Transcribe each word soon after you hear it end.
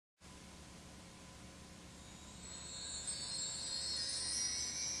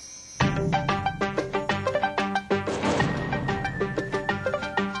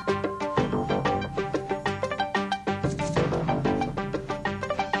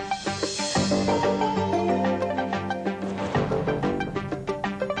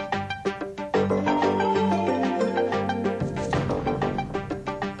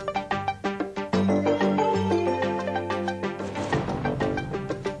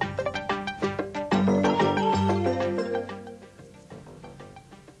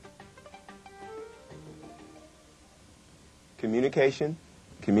Communication,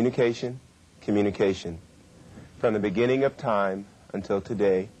 communication, communication. From the beginning of time until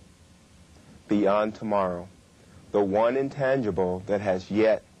today, beyond tomorrow, the one intangible that has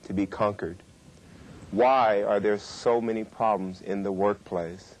yet to be conquered. Why are there so many problems in the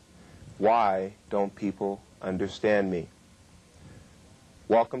workplace? Why don't people understand me?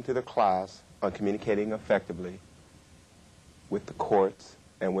 Welcome to the class on communicating effectively with the courts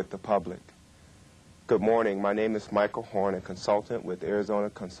and with the public. Good morning. My name is Michael Horn, a consultant with Arizona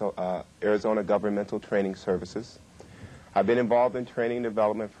Governmental Training Services. I've been involved in training and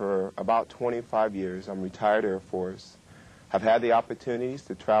development for about 25 years. I'm retired Air Force. I've had the opportunities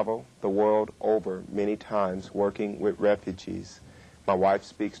to travel the world over many times working with refugees. My wife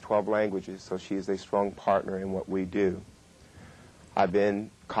speaks 12 languages, so she is a strong partner in what we do. I've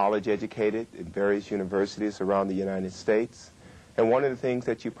been college educated at various universities around the United States. And one of the things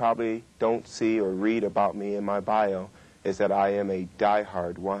that you probably don't see or read about me in my bio is that I am a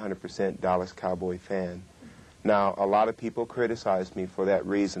diehard 100% Dallas Cowboy fan. Now, a lot of people criticize me for that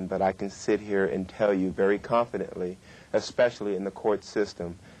reason, but I can sit here and tell you very confidently, especially in the court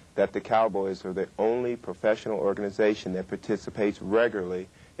system, that the Cowboys are the only professional organization that participates regularly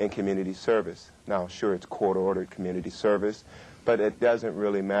in community service. Now, sure, it's court-ordered community service, but it doesn't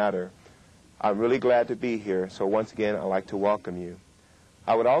really matter. I'm really glad to be here, so once again, I'd like to welcome you.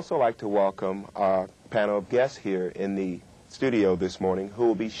 I would also like to welcome our panel of guests here in the studio this morning who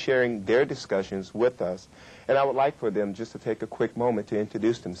will be sharing their discussions with us, and I would like for them just to take a quick moment to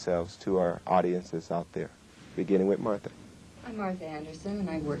introduce themselves to our audiences out there, beginning with Martha. I'm Martha Anderson,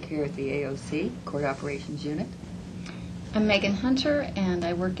 and I work here at the AOC, Court Operations Unit. I'm Megan Hunter, and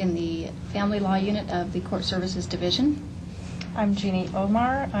I work in the Family Law Unit of the Court Services Division. I'm Jeannie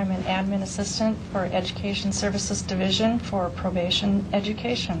Omar. I'm an admin assistant for Education Services Division for Probation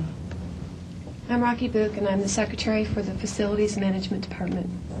Education. I'm Rocky Book, and I'm the secretary for the Facilities Management Department.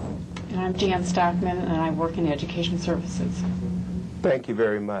 And I'm Jan Stockman, and I work in Education Services. Thank you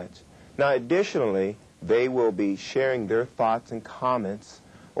very much. Now, additionally, they will be sharing their thoughts and comments,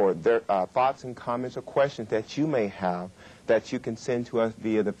 or their thoughts and comments or questions that you may have that you can send to us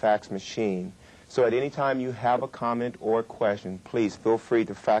via the fax machine. So at any time you have a comment or a question, please feel free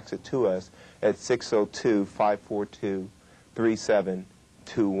to fax it to us at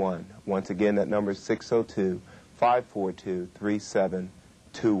 602-542-3721. Once again, that number is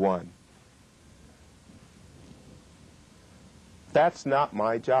 602-542-3721. That's not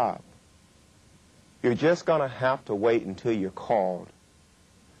my job. You're just going to have to wait until you're called.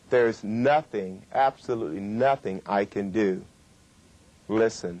 There's nothing, absolutely nothing I can do.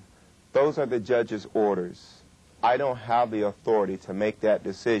 Listen. Those are the judge's orders. I don't have the authority to make that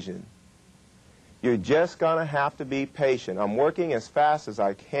decision. You're just going to have to be patient. I'm working as fast as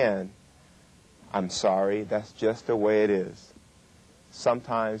I can. I'm sorry, that's just the way it is.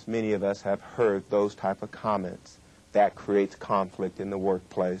 Sometimes many of us have heard those type of comments. That creates conflict in the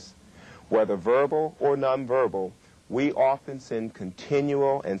workplace. Whether verbal or nonverbal, we often send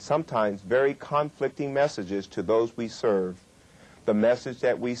continual and sometimes very conflicting messages to those we serve. The message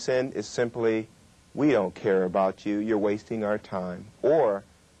that we send is simply, we don't care about you, you're wasting our time. Or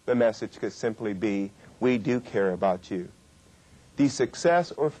the message could simply be, we do care about you. The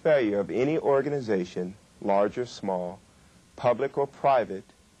success or failure of any organization, large or small, public or private,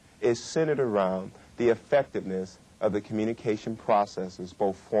 is centered around the effectiveness of the communication processes,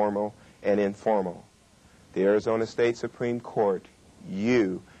 both formal and informal. The Arizona State Supreme Court,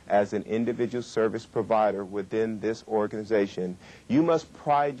 you, as an individual service provider within this organization, you must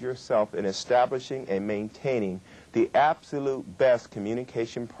pride yourself in establishing and maintaining the absolute best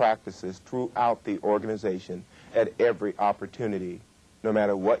communication practices throughout the organization at every opportunity, no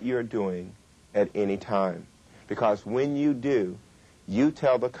matter what you're doing at any time. Because when you do, you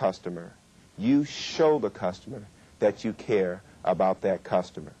tell the customer, you show the customer that you care about that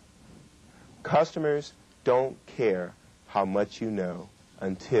customer. Customers don't care how much you know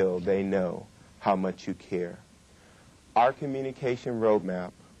until they know how much you care. Our communication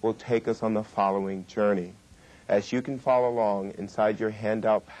roadmap will take us on the following journey. As you can follow along inside your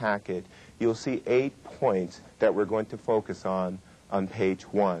handout packet, you'll see 8 points that we're going to focus on page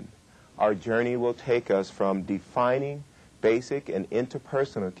 1. Our journey will take us from defining basic and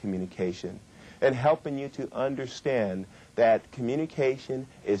interpersonal communication and helping you to understand that communication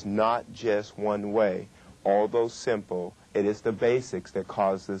is not just one way. Although simple, it is the basics that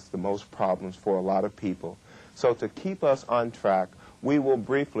causes the most problems for a lot of people. So to keep us on track, we will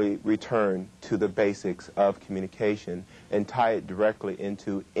briefly return to the basics of communication and tie it directly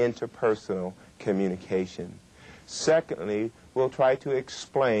into interpersonal communication. Secondly, we'll try to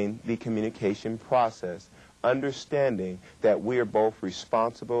explain the communication process, understanding that we are both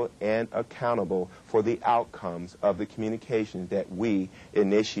responsible and accountable for the outcomes of the communication that we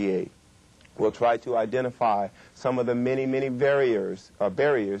initiate. We'll try to identify some of the many barriers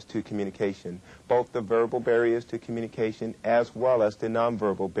to communication, both the verbal barriers to communication as well as the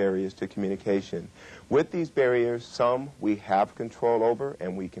nonverbal barriers to communication. With these barriers, some we have control over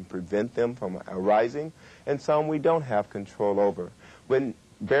and we can prevent them from arising, and some we don't have control over. When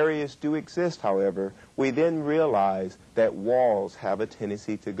barriers do exist, however, we then realize that walls have a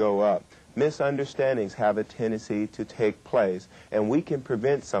tendency to go up. Misunderstandings have a tendency to take place, and we can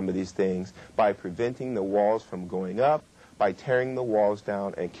prevent some of these things by preventing the walls from going up, by tearing the walls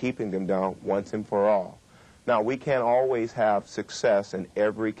down and keeping them down once and for all. Now, we can't always have success in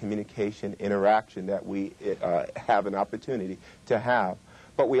every communication interaction that we have an opportunity to have,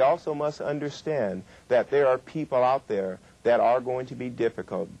 but we also must understand that there are people out there that are going to be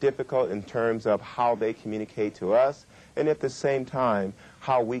difficult in terms of how they communicate to us, and at the same time,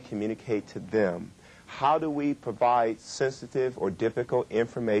 how we communicate to them. How do we provide sensitive or difficult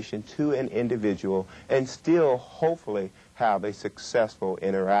information to an individual and still hopefully have a successful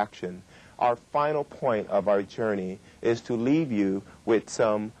interaction? Our final point of our journey is to leave you with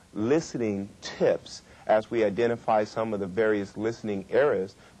some listening tips as we identify some of the various listening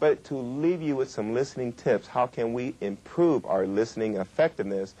errors, but to leave you with some listening tips. How can we improve our listening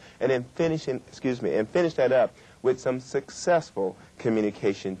effectiveness, and then finish that up with some successful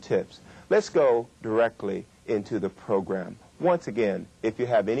communication tips. Let's go directly into the program. Once again, if you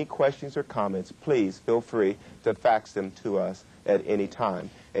have any questions or comments, please feel free to fax them to us at any time,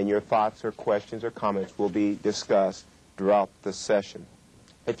 and your thoughts or questions or comments will be discussed throughout the session.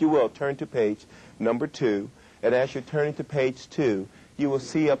 If you will, turn to page number 2, and as you're turning to page 2, you will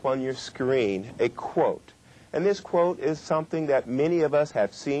see up on your screen a quote. And this quote is something that many of us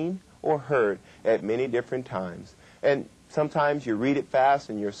have seen or heard at many different times. And sometimes you read it fast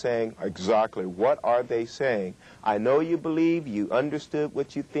and you're saying, exactly, what are they saying? I know you believe you understood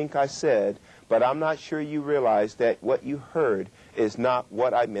what you think I said, but I'm not sure you realize that what you heard is not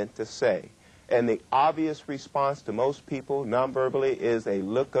what I meant to say. And the obvious response to most people nonverbally is a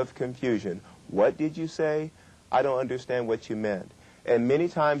look of confusion. What did you say? I don't understand what you meant. And many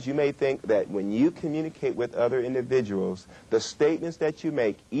times you may think that when you communicate with other individuals, the statements that you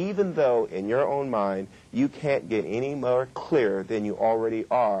make, even though in your own mind you can't get any more clear than you already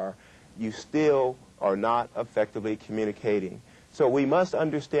are, you still are not effectively communicating. So we must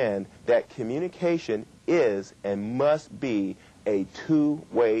understand that communication is and must be a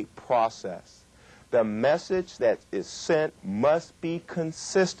two-way process. The message that is sent must be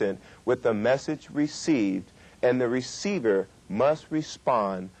consistent with the message received, and the receiver must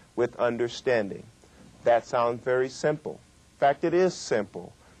respond with understanding. That sounds very simple. In fact, it is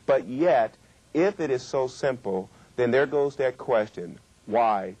simple. But yet, if it is so simple, then there goes that question,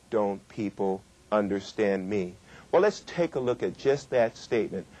 why don't people understand me? Well, let's take a look at just that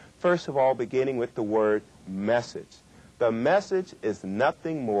statement. First of all, beginning with the word message. The message is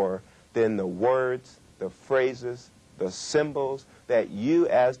nothing more than the words, the phrases, the symbols that you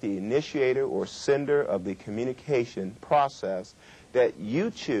as the initiator or sender of the communication process that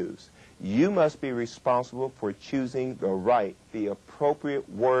you choose. You must be responsible for choosing the appropriate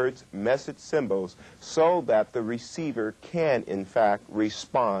words, message symbols, so that the receiver can, in fact,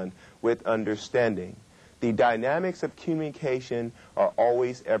 respond with understanding. The dynamics of communication are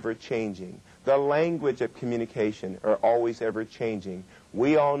always ever-changing. The language of communication are always ever-changing.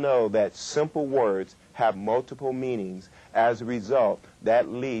 We all know that simple words have multiple meanings. As a result, that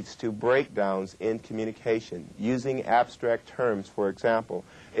leads to breakdowns in communication. Using abstract terms, for example,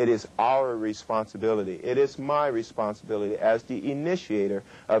 it is our responsibility, it is my responsibility as the initiator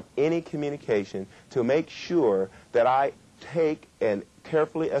of any communication to make sure that I take and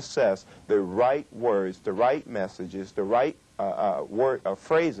carefully assess the right words, the right messages, the right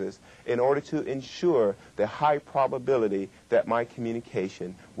phrases in order to ensure the high probability that my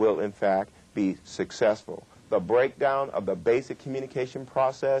communication will, in fact, be successful. The breakdown of the basic communication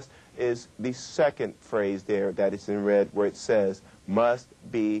process is the second phrase there that is in red, where it says, must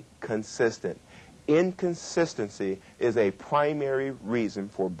be consistent. Inconsistency is a primary reason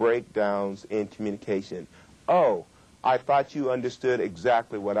for breakdowns in communication. Oh, I thought you understood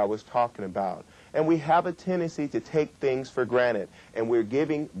exactly what I was talking about. And we have a tendency to take things for granted, and we're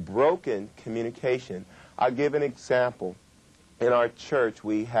giving broken communication. I'll give an example. In our church,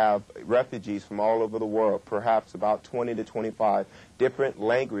 we have refugees from all over the world, perhaps about 20 to 25 different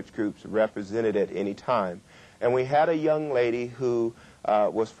language groups represented at any time. And we had a young lady who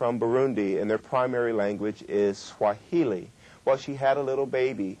was from Burundi, and their primary language is Swahili. Well, she had a little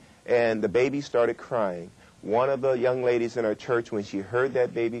baby, and the baby started crying. One of the young ladies in our church, when she heard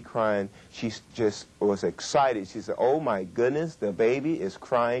that baby crying, she just was excited. She said, "Oh my goodness, the baby is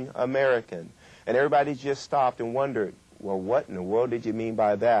crying American." And everybody just stopped and wondered, well, what in the world did you mean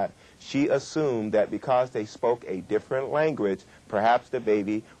by that? She assumed that because they spoke a different language, perhaps the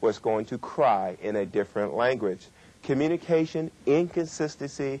baby was going to cry in a different language. Communication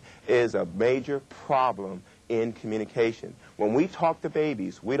inconsistency is a major problem in communication. When we talk to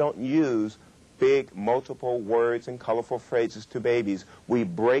babies, we don't use big multiple words and colorful phrases to babies. We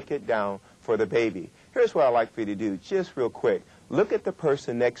break it down for the baby. Here's what I'd like for you to do, just real quick. Look at the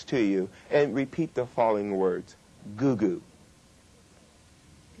person next to you and repeat the following words. Goo-goo.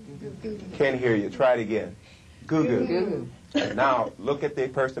 Can't hear you. Try it again. Goo-goo. Now, look at the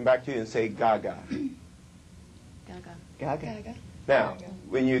person back to you and say gaga. Gaga. Gaga. Now,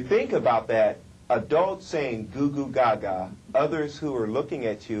 when you think about that, adults saying goo goo gaga, others who are looking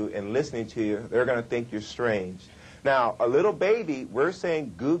at you and listening to you, they're going to think you're strange. Now, a little baby, we're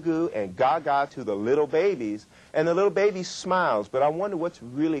saying goo goo and gaga to the little babies, and the little baby smiles, but I wonder what's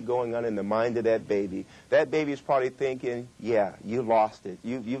really going on in the mind of that baby. That baby is probably thinking, yeah, you lost it.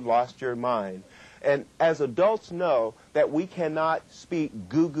 You've lost your mind. And as adults know that we cannot speak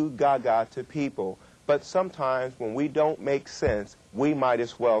goo goo gaga to people, but sometimes when we don't make sense, we might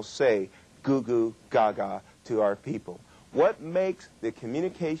as well say goo goo gaga to our people. What makes the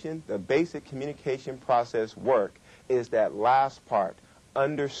communication, the basic communication process work is that last part,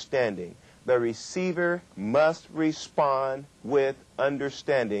 understanding. The receiver must respond with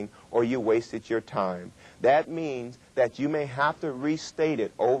understanding or you wasted your time. That means that you may have to restate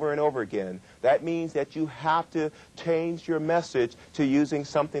it over and over again. That means that you have to change your message to using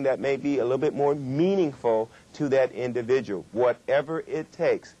something that may be a little bit more meaningful to that individual. Whatever it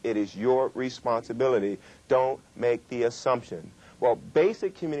takes, it is your responsibility. Don't make the assumption. Well,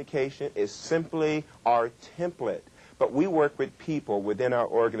 basic communication is simply our template. But we work with people within our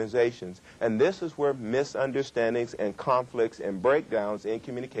organizations, and this is where misunderstandings and conflicts and breakdowns in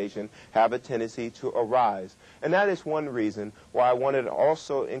communication have a tendency to arise. And that is one reason why I wanted to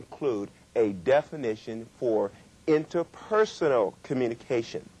also include a definition for interpersonal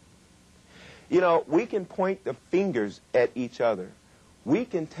communication. You know, we can point the fingers at each other. We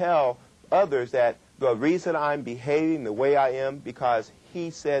can tell others that the reason I'm behaving the way I am because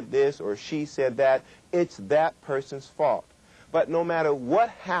he said this or she said that, it's that person's fault. But no matter what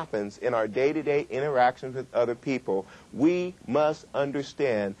happens in our day-to-day interactions with other people, we must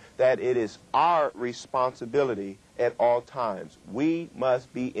understand that it is our responsibility at all times. We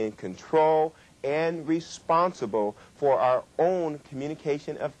must be in control and responsible for our own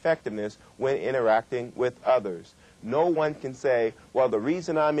communication effectiveness when interacting with others. No one can say, well, the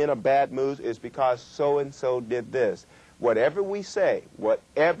reason I'm in a bad mood is because so-and-so did this. Whatever we say,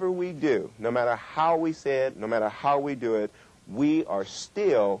 whatever we do, no matter how we say it, no matter how we do it, we are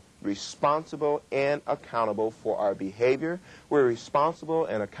still responsible and accountable for our behavior. We're responsible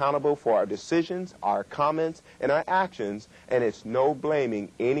and accountable for our decisions, our comments, and our actions, and it's no blaming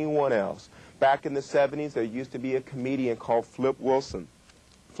anyone else. Back in the 70s, there used to be a comedian called Flip Wilson.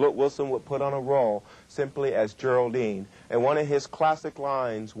 Flip Wilson would put on a role simply as Geraldine, and one of his classic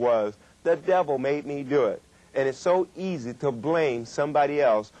lines was, "The devil made me do it." And it's so easy to blame somebody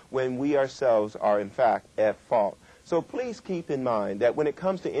else when we ourselves are, in fact, at fault. So please keep in mind that when it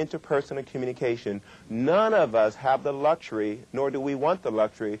comes to interpersonal communication, none of us have the luxury, nor do we want the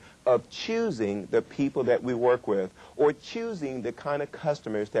luxury, of choosing the people that we work with or choosing the kind of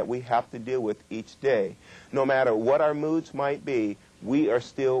customers that we have to deal with each day. No matter what our moods might be, we are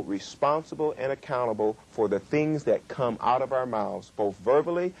still responsible and accountable for the things that come out of our mouths, both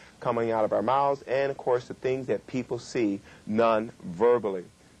verbally, coming out of our mouths, and, of course, the things that people see non-verbally.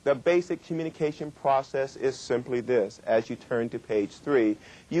 The basic communication process is simply this. As you turn to page 3,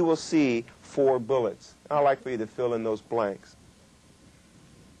 you will see 4 bullets. I'd like for you to fill in those blanks.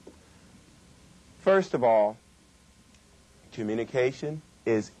 First of all, communication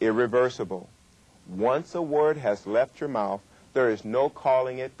is irreversible. Once a word has left your mouth, there is no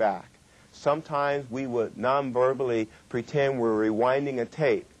calling it back. Sometimes we would non-verbally pretend we're rewinding a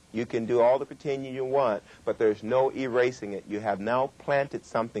tape. You can do all the pretending you want, but there's no erasing it. You have now planted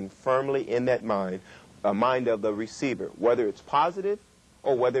something firmly in that mind, a mind of the receiver, whether it's positive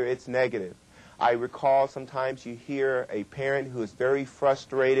or whether it's negative. I recall sometimes you hear a parent who is very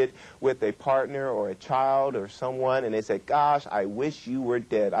frustrated with a partner or a child or someone, and they say, gosh, I wish you were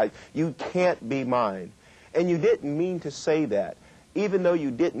dead. You can't be mine. And you didn't mean to say that. Even though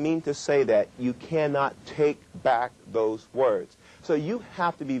you didn't mean to say that, you cannot take back those words. So you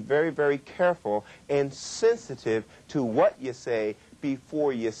have to be very, very careful and sensitive to what you say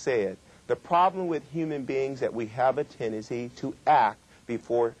before you say it. The problem with human beings is that we have a tendency to act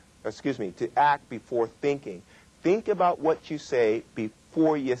before thinking. Think about what you say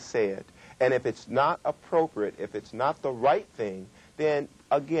before you say it. And if it's not appropriate, if it's not the right thing, then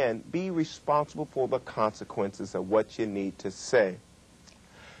again, be responsible for the consequences of what you need to say.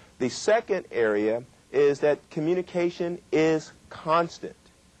 The second area is that communication is constant.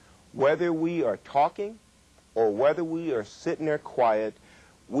 Whether we are talking or whether we are sitting there quiet,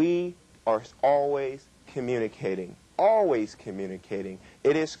 we are always communicating. Always communicating.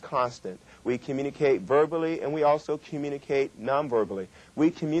 It is constant. We communicate verbally and we also communicate non-verbally.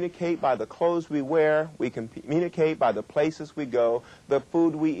 We communicate by the clothes we wear. We communicate by the places we go, the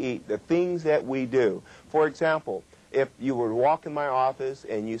food we eat, the things that we do. For example, if you were to walk in my office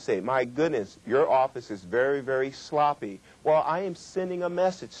and you say, my goodness, your office is very, very sloppy. Well, I am sending a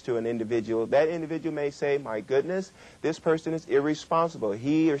message to an individual. That individual may say, my goodness, this person is irresponsible.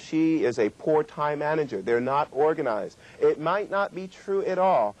 He or she is a poor time manager. They're not organized. It might not be true at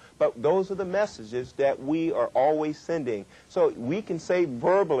all, but those are the messages that we are always sending. So we can say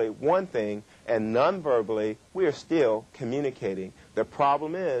verbally one thing, and non-verbally, we are still communicating. The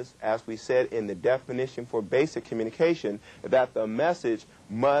problem is, as we said in the definition for basic communication, that the message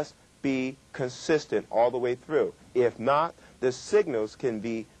must be consistent all the way through. If not, the signals can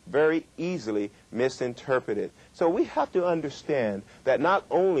be very easily misinterpreted. So we have to understand that not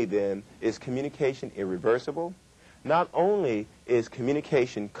only then is communication irreversible, not only is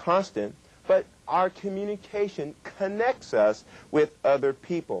communication constant, but our communication connects us with other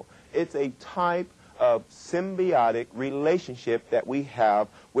people. It's a type of symbiotic relationship that we have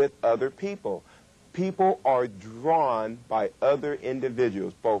with other people. People are drawn by other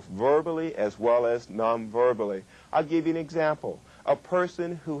individuals, both verbally as well as non-verbally. I'll give you an example. A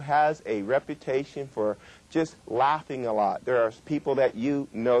person who has a reputation for just laughing a lot. There are people that you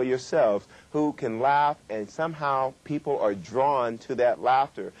know yourselves who can laugh, and somehow people are drawn to that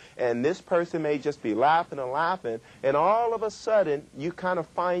laughter. And this person may just be laughing and laughing, and all of a sudden you kind of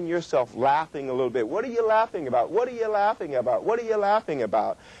find yourself laughing a little bit. What are you laughing about? What are you laughing about? What are you laughing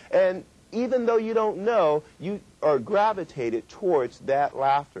about? And even though you don't know, you are gravitated towards that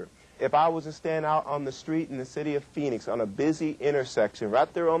laughter. If I was to stand out on the street in the city of Phoenix on a busy intersection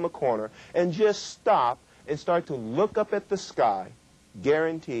right there on the corner and just stop and start to look up at the sky,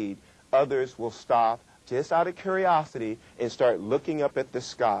 guaranteed others will stop just out of curiosity and start looking up at the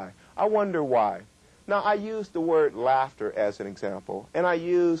sky. I wonder why. Now, I use the word laughter as an example, and I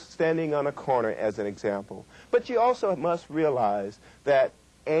use standing on a corner as an example. But you also must realize that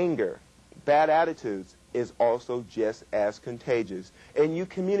anger, bad attitudes, is also just as contagious. And you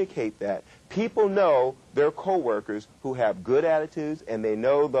communicate that. People know their coworkers who have good attitudes, and they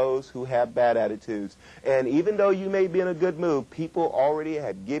know those who have bad attitudes. And even though you may be in a good mood, people already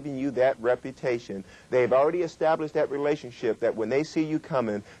have given you that reputation. They've already established that relationship that when they see you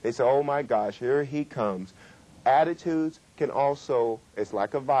coming, they say, oh my gosh, here he comes. Attitudes can also, it's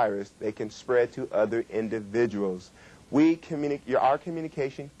like a virus, they can spread to other individuals. Our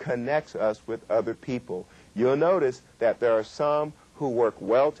communication connects us with other people. You'll notice that there are some who work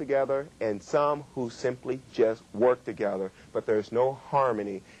well together and some who simply just work together, but there's no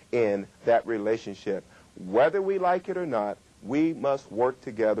harmony in that relationship. Whether we like it or not, we must work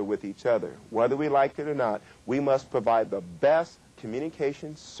together with each other. Whether we like it or not, we must provide the best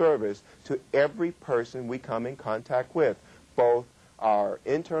communication service to every person we come in contact with, both our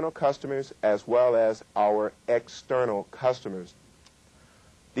internal customers as well as our external customers.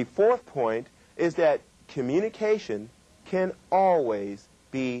 The fourth point is that communication can always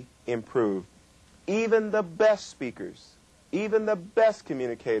be improved. Even the best speakers, even the best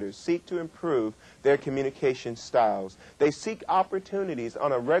communicators seek to improve their communication styles. They seek opportunities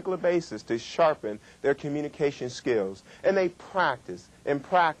on a regular basis to sharpen their communication skills. And they practice and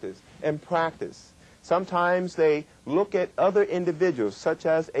practice and practice. Sometimes they look at other individuals, such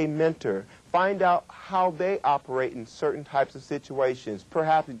as a mentor, find out how they operate in certain types of situations,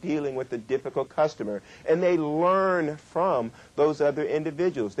 perhaps dealing with a difficult customer, and they learn from those other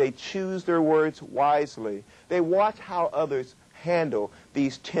individuals. They choose their words wisely. They watch how others handle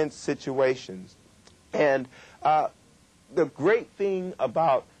these tense situations. And the great thing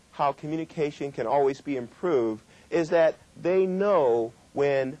about how communication can always be improved is that they know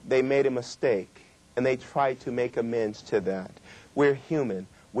when they made a mistake and they tried to make amends to that. We're human.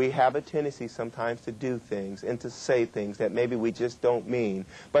 We have a tendency sometimes to do things and to say things that maybe we just don't mean.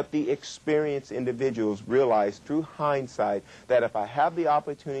 But the experienced individuals realize through hindsight that if I have the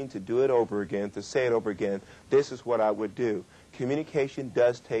opportunity to do it over again, to say it over again, this is what I would do. Communication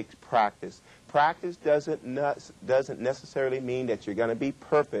does take practice. Practice doesn't necessarily mean that you're going to be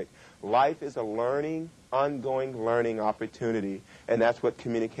perfect. Life is a learning, ongoing learning opportunity, and that's what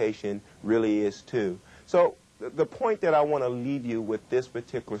communication really is too. So the point that I want to leave you with this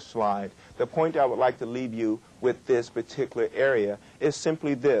particular slide, the point I would like to leave you with this particular area is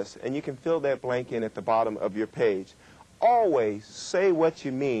simply this, and you can fill that blank in at the bottom of your page. Always say what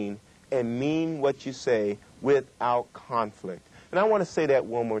you mean and mean what you say without conflict. And I want to say that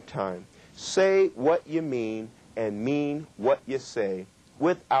one more time. Say what you mean and mean what you say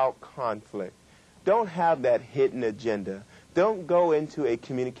without conflict. Don't have that hidden agenda. Don't go into a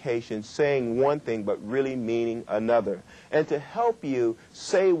communication saying one thing but really meaning another. And to help you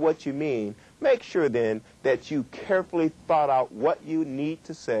say what you mean, make sure then that you carefully thought out what you need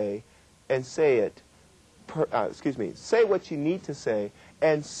to say and say it. Say what you need to say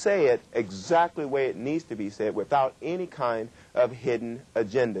and say it exactly the way it needs to be said without any kind of hidden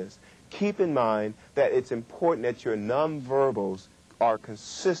agendas. Keep in mind that it's important that your nonverbals are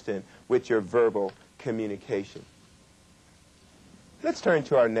consistent with your verbal communication. Let's turn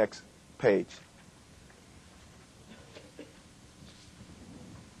to our next page.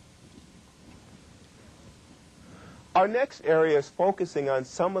 Our next area is focusing on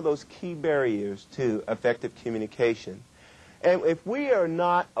some of those key barriers to effective communication. And if we are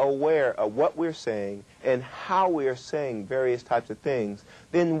not aware of what we're saying and how we are saying various types of things,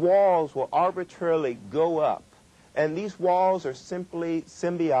 then walls will arbitrarily go up. And these walls are simply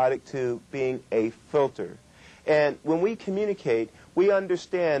symbiotic to being a filter. And when we communicate, we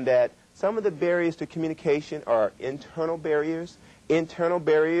understand that some of the barriers to communication are internal barriers. Internal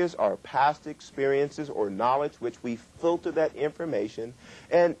barriers are past experiences or knowledge, which we filter that information.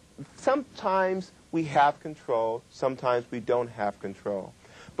 And sometimes we have control, sometimes we don't have control.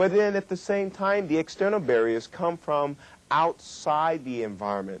 But then at the same time, the external barriers come from outside the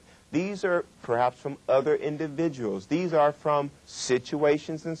environment. These are perhaps from other individuals. These are from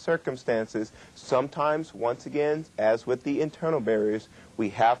situations and circumstances. Sometimes, once again, as with the internal barriers, we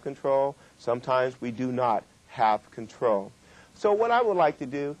have control. Sometimes we do not have control. So what I would like to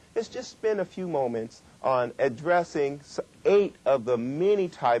do is just spend a few moments on addressing 8 of the many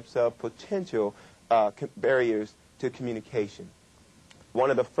types of potential barriers to communication. One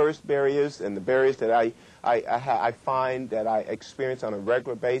of the first barriers, and the barriers that I find that I experience on a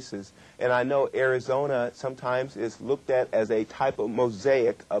regular basis, and I know Arizona sometimes is looked at as a type of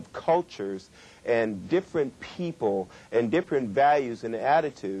mosaic of cultures and different people and different values and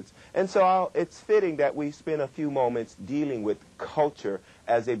attitudes. And so it's fitting that we spend a few moments dealing with culture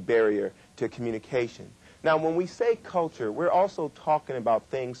as a barrier to communication. Now, when we say culture, we're also talking about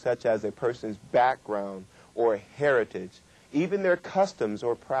things such as a person's background or heritage, even their customs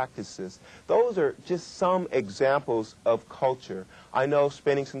or practices. Those are just some examples of culture. I know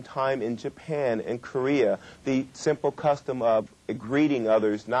spending some time in Japan and Korea, the simple custom of greeting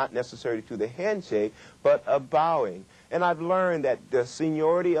others, not necessarily through the handshake, but of bowing. And I've learned that the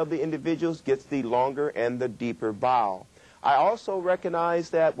seniority of the individuals gets the longer and the deeper bow. I also recognize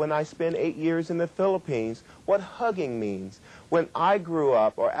that when I spent 8 years in the Philippines, what hugging means. When I grew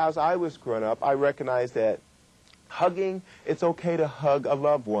up, or as I was growing up, I recognized that hugging, it's okay to hug a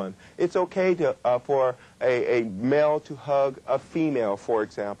loved one. It's okay to, for a male to hug a female, for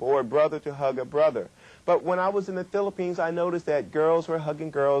example, or a brother to hug a brother. But when I was in the Philippines, I noticed that girls were hugging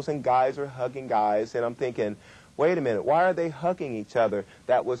girls and guys were hugging guys, and I'm thinking, wait a minute, why are they hugging each other?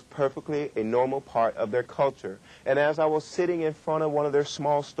 That was perfectly a normal part of their culture. And as I was sitting in front of one of their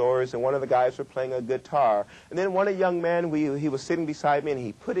small stores, and one of the guys were playing a guitar, and then one young man, he was sitting beside me, and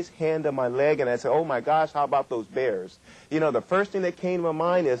he put his hand on my leg, and I said, oh my gosh, how about those bears? You know, the first thing that came to my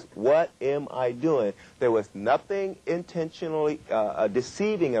mind is, what am I doing? There was nothing intentionally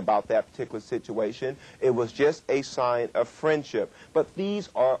deceiving about that particular situation. It was just a sign of friendship. But these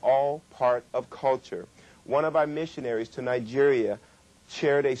are all part of culture. One of our missionaries to Nigeria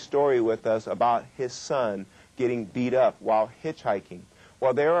shared a story with us about his son getting beat up while hitchhiking.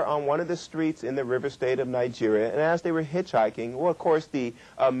 Well, they were on one of the streets in the river state of Nigeria, and as they were hitchhiking, well, of course, the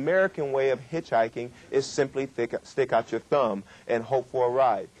American way of hitchhiking is simply stick out your thumb and hope for a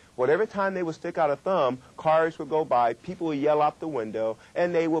ride. Well, every time they would stick out a thumb, cars would go by, people would yell out the window,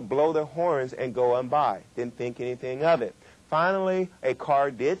 and they would blow their horns and go on by. Didn't think anything of it. Finally, a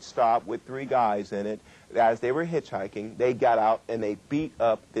car did stop with 3 guys in it. as they were hitchhiking, they got out and they beat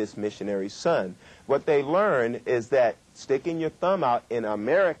up this missionary's son. What they learned is that sticking your thumb out in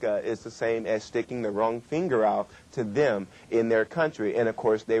America is the same as sticking the wrong finger out to them in their country. And, of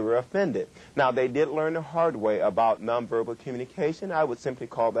course, they were offended. Now, they did learn the hard way about nonverbal communication. I would simply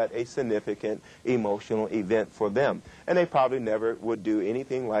call that a significant emotional event for them. And they probably never would do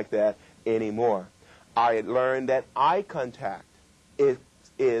anything like that anymore. I had learned that eye contact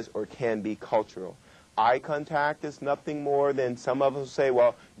is or can be cultural. Eye contact is nothing more than some of us say,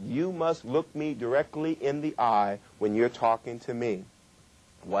 well, you must look me directly in the eye when you're talking to me.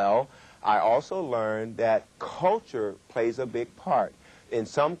 Well, I also learned that culture plays a big part. In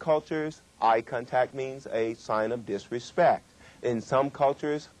some cultures, eye contact means a sign of disrespect. In some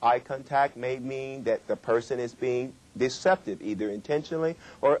cultures, eye contact may mean that the person is being deceptive, either intentionally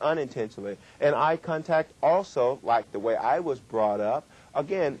or unintentionally. And eye contact also, like the way I was brought up,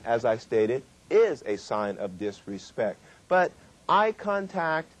 again, as I stated, is a sign of disrespect. But eye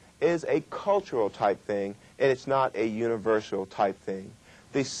contact is a cultural type thing, and it's not a universal type thing.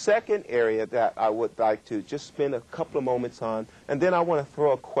 The second area that I would like to just spend a couple of moments on, and then I want to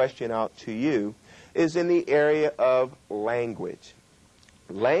throw a question out to you, is in the area of language.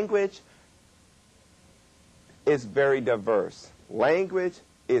 Language is very diverse. Language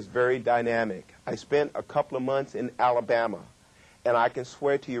is very dynamic. I spent a couple of months in Alabama. And I can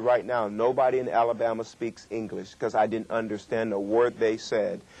swear to you right now, nobody in Alabama speaks English because I didn't understand a word they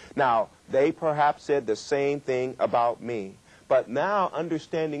said. Now, they perhaps said the same thing about me. But now,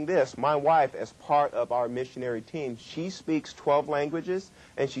 understanding this, my wife, as part of our missionary team, she speaks 12 languages,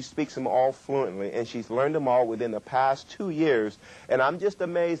 and she speaks them all fluently, and she's learned them all within the past 2 years. And I'm just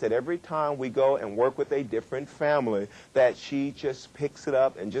amazed that every time we go and work with a different family, that she just picks it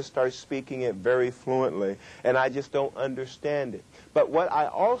up and just starts speaking it very fluently, and I just don't understand it. But what I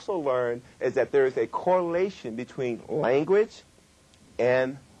also learned is that there is a correlation between language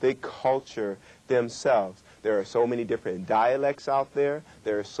and the culture themselves. There are so many different dialects out there.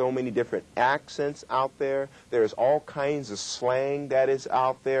 There are so many different accents out there. There's all kinds of slang that is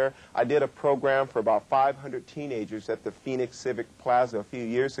out there. I did a program for about 500 teenagers at the Phoenix Civic Plaza a few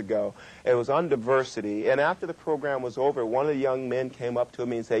years ago. It was on diversity. And after the program was over, one of the young men came up to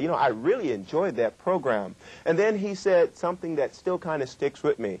me and said, you know, I really enjoyed that program. And then he said something that still kind of sticks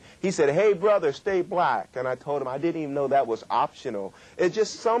with me. He said, hey, brother, stay black. And I told him I didn't even know that was optional. It's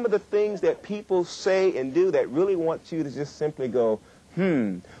just some of the things that people say and do that really wants you to just simply go,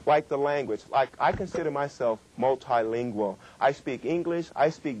 like the language. Like, I consider myself multilingual. I speak English, I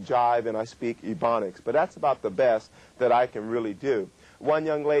speak Jive, and I speak Ebonics. But that's about the best that I can really do. One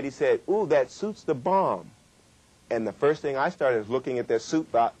young lady said, ooh, that suits the bomb. And the first thing I started was looking at that suit.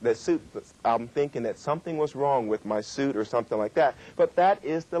 I'm thinking that something was wrong with my suit or something like that. But that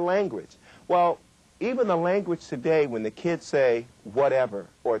is the language. Well, even the language today, when the kids say whatever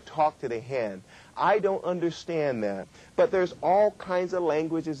or talk to the hand, I don't understand that. But there's all kinds of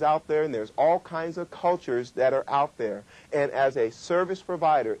languages out there, and there's all kinds of cultures that are out there. And as a service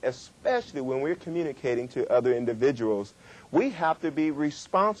provider, especially when we're communicating to other individuals, we have to be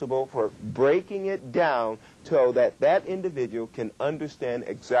responsible for breaking it down so that that individual can understand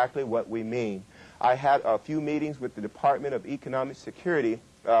exactly what we mean. I had a few meetings with the Department of Economic Security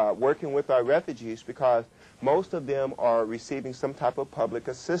working with our refugees because most of them are receiving some type of public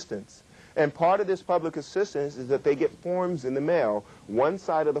assistance. And part of this public assistance is that they get forms in the mail. One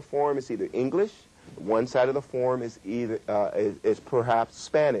side of the form is either English, one side of the form is is perhaps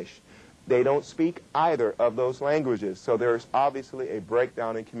Spanish. They don't speak either of those languages, so there's obviously a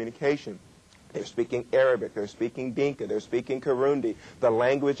breakdown in communication. They're speaking Arabic, they're speaking Dinka, they're speaking Kirundi. The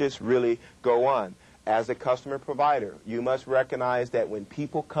languages really go on. As a customer provider, you must recognize that when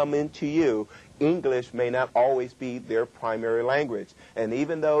people come into you, English may not always be their primary language. And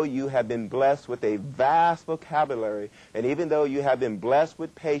even though you have been blessed with a vast vocabulary, and even though you have been blessed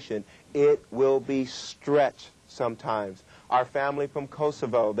with patience, it will be stretched sometimes. Our family from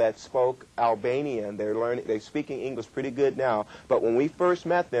Kosovo that spoke Albanian, they're speaking English pretty good now, but when we first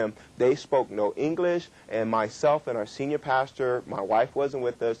met them, they spoke no English, and myself and our senior pastor, my wife wasn't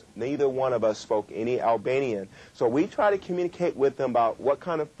with us, neither one of us spoke any Albanian. So we try to communicate with them about what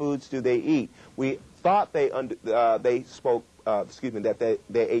kind of foods do they eat. We thought they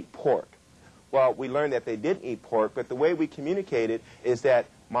ate pork. Well, we learned that they didn't eat pork, but the way we communicated is that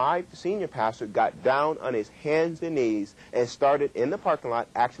my senior pastor got down on his hands and knees and started in the parking lot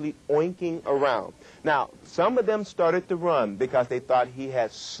actually oinking around. Now, some of them started to run because they thought he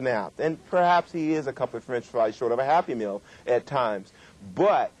had snapped. And perhaps he is a couple of French fries short of a Happy Meal at times.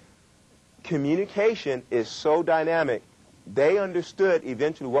 But communication is so dynamic. They understood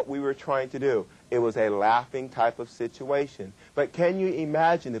eventually what we were trying to do. It was a laughing type of situation. But can you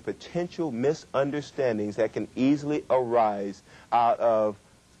imagine the potential misunderstandings that can easily arise out of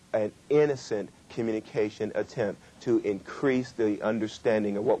an innocent communication attempt to increase the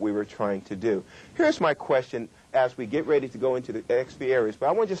understanding of what we were trying to do? Here's my question as we get ready to go into the next few areas, but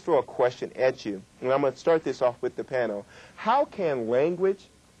I want to just throw a question at you, and I'm going to start this off with the panel. How can language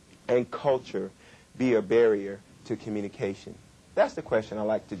and culture be a barrier to communication? That's the question I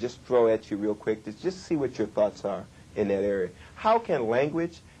like to just throw at you real quick, to just see what your thoughts are in that area. How can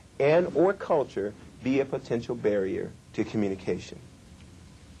language and or culture be a potential barrier to communication?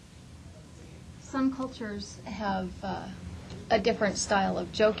 Some cultures have a different style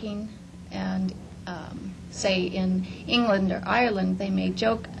of joking, and say in England or Ireland, they may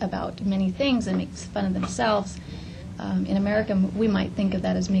joke about many things and make fun of themselves. In America, we might think of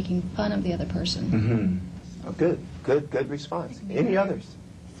that as making fun of the other person. Mm-hmm. Oh, good response. Any others?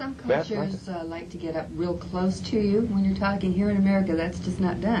 Some cultures like to get up real close to you when you're talking. Here in America, that's just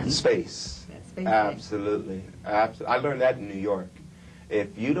not done. Space. That's space. Absolutely. I learned that in New York.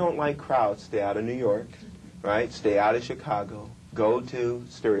 If you don't like crowds, stay out of New York, right? Stay out of Chicago. Go to,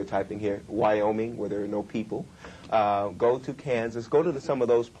 stereotyping here, Wyoming, where there are no people. Go to Kansas. Go to some of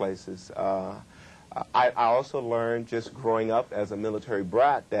those places. I also learned just growing up as a military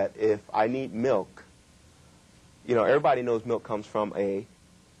brat that if I need milk, you know, everybody knows milk comes from a,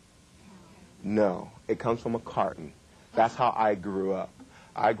 no, it comes from a carton. That's how I grew up.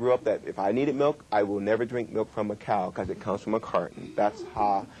 I grew up that if I needed milk, I will never drink milk from a cow because it comes from a carton. That's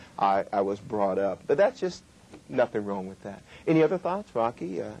how I was brought up. But that's just nothing wrong with that. Any other thoughts,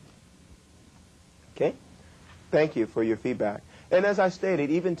 Rocky? Okay. Thank you for your feedback. And as I stated,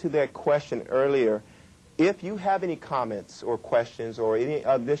 even to that question earlier, if you have any comments or questions or any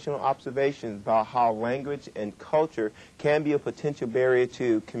additional observations about how language and culture can be a potential barrier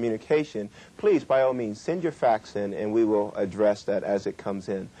to communication, please, by all means, send your facts in and we will address that as it comes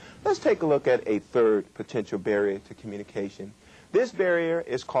in. Let's take a look at a third potential barrier to communication. This barrier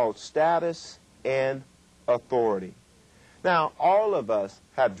is called status and authority. Now, all of us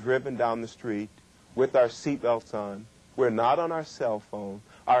have driven down the street with our seatbelts on. We're not on our cell phone.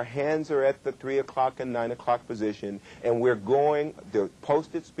 Our hands are at the 3 o'clock and 9 o'clock position, and we're going the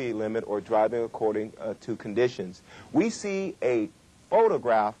posted speed limit or driving according to conditions. We see a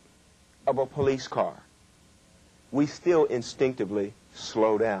photograph of a police car. We still instinctively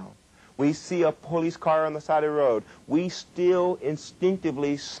slow down. We see a police car on the side of the road. We still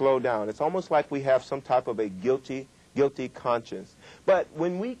instinctively slow down. It's almost like we have some type of a guilty conscience. But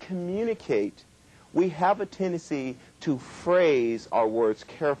when we communicate, we have a tendency to phrase our words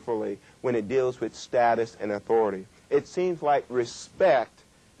carefully when it deals with status and authority. It seems like respect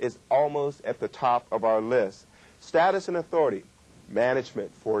is almost at the top of our list. Status and authority,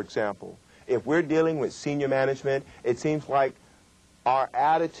 management, for example. If we're dealing with senior management, it seems like our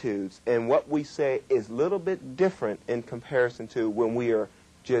attitudes and what we say is a little bit different in comparison to when we are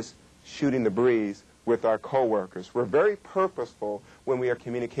just shooting the breeze with our coworkers. We're very purposeful when we are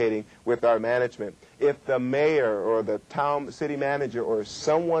communicating with our management. If the mayor or the city manager or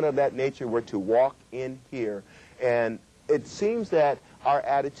someone of that nature were to walk in here, and it seems that our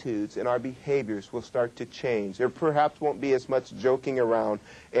attitudes and our behaviors will start to change. There perhaps won't be as much joking around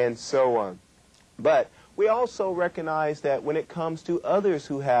and so on. But we also recognize that when it comes to others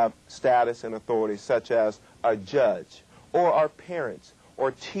who have status and authority, such as a judge or our parents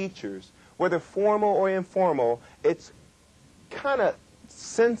or teachers, whether formal or informal, it's kind of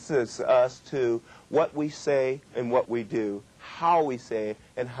senses us to what we say and what we do, how we say it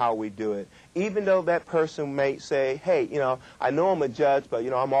and how we do it. Even though that person may say, hey, you know, I know I'm a judge, but,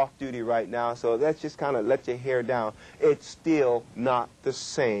 you know, I'm off duty right now, so let's just kind of let your hair down. It's still not the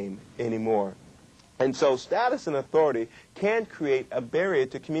same anymore. And so status and authority can create a barrier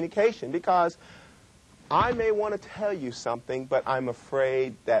to communication because I may want to tell you something, but I'm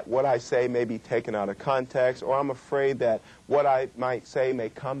afraid that what I say may be taken out of context, or I'm afraid that what I might say may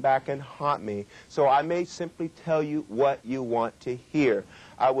come back and haunt me. So I may simply tell you what you want to hear.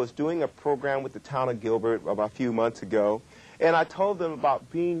 I was doing a program with the town of Gilbert about a few months ago, and I told them about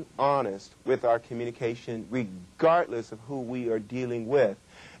being honest with our communication regardless of who we are dealing with.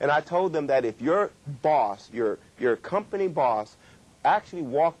 And I told them that if your boss, your company boss, actually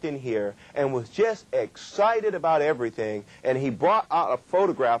walked in here and was just excited about everything, and he brought out a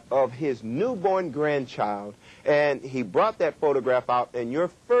photograph of his newborn grandchild, and he brought that photograph out, and your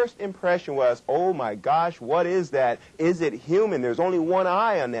first impression was, oh my gosh, what is that? Is it human? There's only one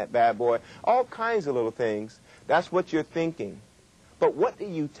eye on that bad boy. All kinds of little things. That's what you're thinking. But what do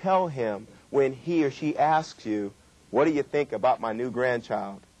you tell him when he or she asks you, what do you think about my new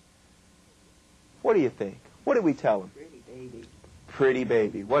grandchild? What do you think? What did we tell them? Pretty baby. Pretty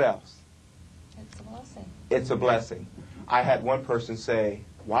baby. What else? It's a blessing. It's a blessing. I had one person say,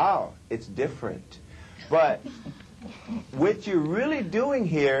 wow, it's different. But what you're really doing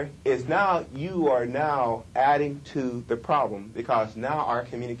here is now you are now adding to the problem, because now our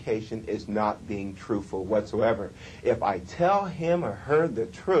communication is not being truthful whatsoever. If I tell him or her the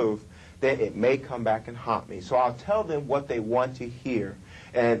truth, then it may come back and haunt me. So I'll tell them what they want to hear,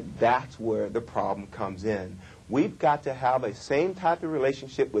 and that's where the problem comes in. We've got to have a same type of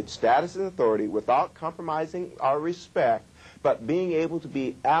relationship with status and authority without compromising our respect, but being able to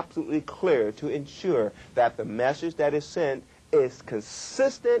be absolutely clear to ensure that the message that is sent is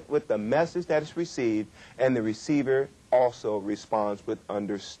consistent with the message that is received, and the receiver also responds with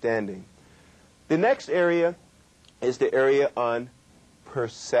understanding. The next area is the area on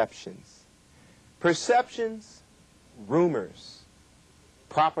perceptions. Perceptions, rumors,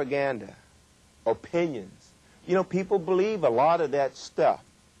 propaganda, opinions. You know, people believe a lot of that stuff.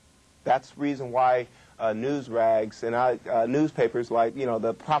 That's the reason why news rags and newspapers, like, you know,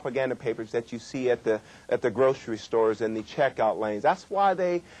 the propaganda papers that you see at the grocery stores and the checkout lanes, that's why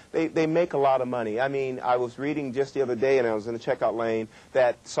they make a lot of money. I mean, I was reading just the other day, and I was in the checkout lane,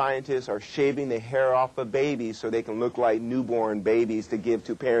 that scientists are shaving the hair off of babies so they can look like newborn babies to give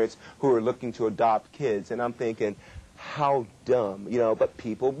to parents who are looking to adopt kids. And I'm thinking, how dumb, you know, but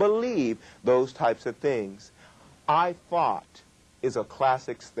people believe those types of things. I thought is a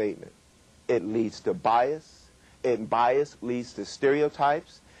classic statement. It leads to bias. Bias leads to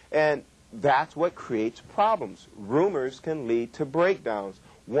stereotypes. And that's what creates problems. Rumors can lead to breakdowns.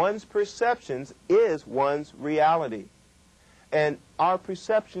 One's perceptions is one's reality. And our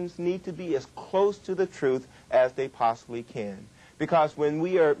perceptions need to be as close to the truth as they possibly can. Because when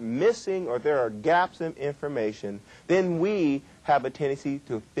we are missing, or there are gaps in information, then we have a tendency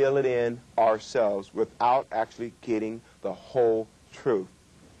to fill it in ourselves without actually getting the whole truth.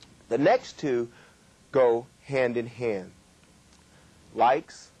 The next two go hand in hand.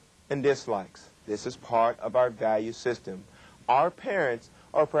 Likes and dislikes. This is part of our value system. Our parents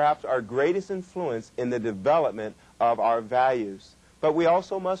are perhaps our greatest influence in the development of our values. But we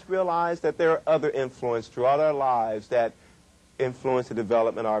also must realize that there are other influences throughout our lives that influence the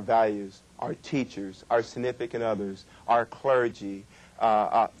development of our values. Our teachers, our significant others, our clergy,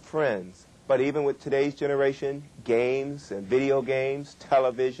 friends. But even with today's generation, games and video games,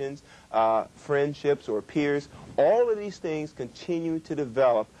 televisions, friendships or peers, all of these things continue to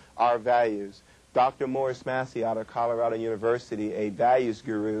develop our values. Dr. Morris Massey out of Colorado University, a values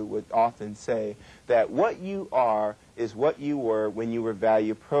guru, would often say that what you are is what you were when you were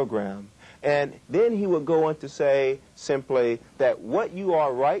value programmed. And then he would go on to say simply that what you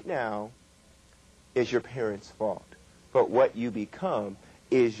are right now is your parents' fault, but what you become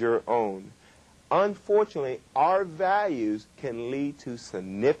is your own. Unfortunately, our values can lead to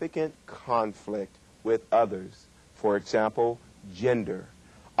significant conflict with others. For example, gender.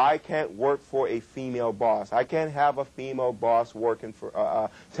 I can't work for a female boss. I can't have a female boss working for,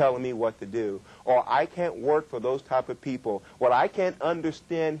 telling me what to do. Or I can't work for those type of people. Well, I can't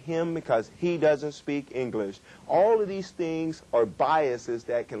understand him because he doesn't speak English. All of these things are biases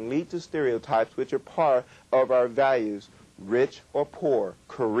that can lead to stereotypes, which are part of our values. Rich or poor,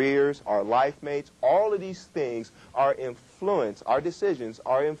 careers, our life mates, all of these things are influenced, our decisions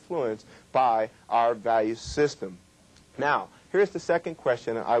are influenced by our value system. Now, here's the second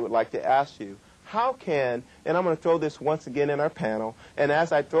question I would like to ask you. How can, and I'm going to throw this once again in our panel, and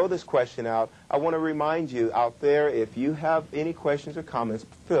as I throw this question out, I want to remind you out there, if you have any questions or comments,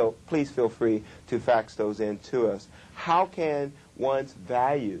 please feel free to fax those in to us. How can one's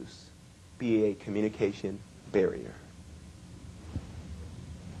values be a communication barrier?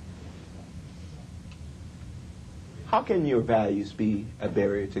 How can your values be a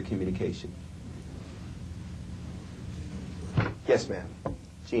barrier to communication? Yes, ma'am.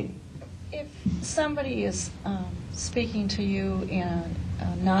 Jeannie. If somebody is speaking to you in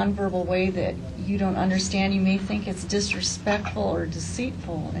a nonverbal way that you don't understand, you may think it's disrespectful or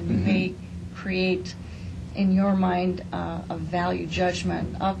deceitful, and you may create in your mind a value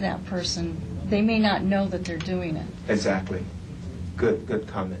judgment of that person. They may not know that they're doing it. Exactly. Good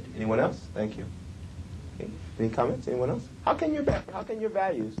comment. Anyone else? Thank you. Okay. Any comments? Anyone else? How can your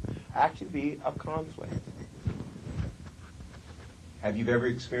values actually be a conflict? Have you ever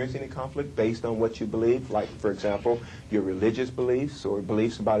experienced any conflict based on what you believe? Like, for example, your religious beliefs or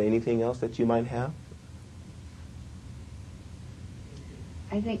beliefs about anything else that you might have?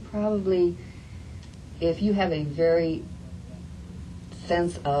 I think probably if you have a very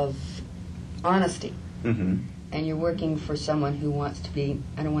sense of honesty, and you're working for someone who wants to be,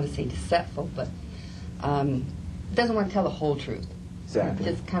 I don't want to say deceitful, but doesn't want to tell the whole truth. Exactly.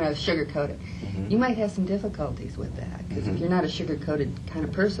 Just kind of sugarcoat it. You might have some difficulties with that, because if you're not a sugar-coated kind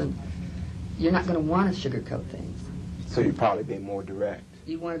of person, you're not going to want to sugarcoat things. So you're probably being more direct.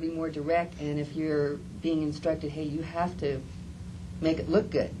 You want to be more direct, and if you're being instructed, hey, you have to make it look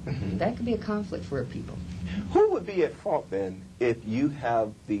good, that could be a conflict for people. Who would be at fault then if you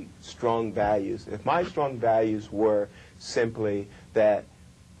have the strong values? If my strong values were simply that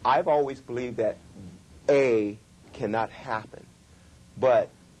I've always believed that A cannot happen, but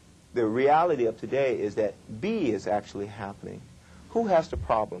the reality of today is that B is actually happening. Who has the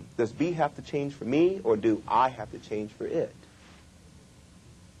problem? Does B have to change for me, or do I have to change for it?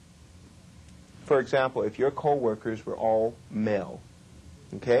 For example, if your co-workers were all male,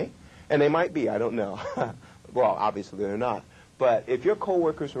 okay? And they might be, I don't know. Well, obviously they're not. But if your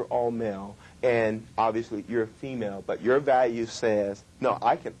co-workers are all male, and obviously you're female, but your value says, no,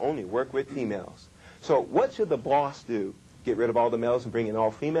 I can only work with females. So what should the boss do? Get rid of all the males and bring in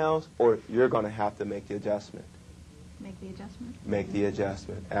all females, or you're going to have to make the adjustment? Make the adjustment? Make the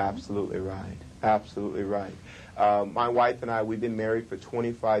adjustment. Absolutely right. Absolutely right. My wife and I, we've been married for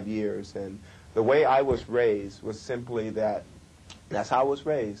 25 years, and the way I was raised was simply that, that's how I was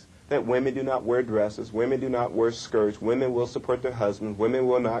raised, that women do not wear dresses, women do not wear skirts, women will support their husbands, women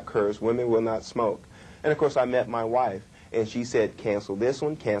will not curse, women will not smoke. And of course I met my wife, and she said, cancel this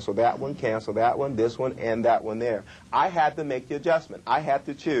one, cancel that one, cancel that one, this one, and that one there. I had to make the adjustment. I had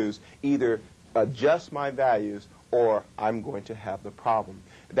to choose either adjust my values or I'm going to have the problem.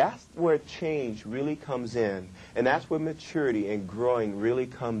 That's where change really comes in, and that's where maturity and growing really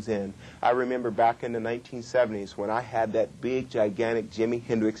comes in. I remember back in the 1970s when I had that big, gigantic Jimi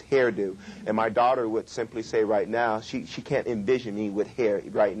Hendrix hairdo, and my daughter would simply say right now, she can't envision me with hair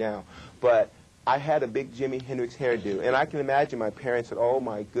right now, but I had a big Jimi Hendrix hairdo, and I can imagine my parents said, oh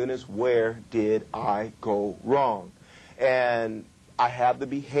my goodness, where did I go wrong? And I have the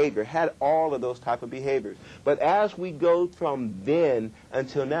behavior, had all of those type of behaviors. But as we go from then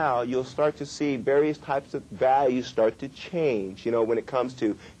until now, you'll start to see various types of values start to change, you know, when it comes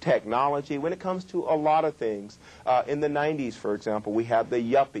to technology, when it comes to a lot of things. In the 90s, for example, we have the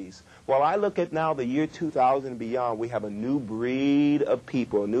yuppies. Well, I look at now the year 2000 and beyond, we have a new breed of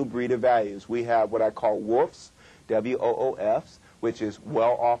people, a new breed of values. We have what I call WOOFs, W-O-O-Fs, which is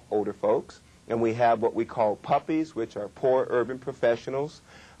well-off older folks. And we have what we call puppies, which are poor urban professionals.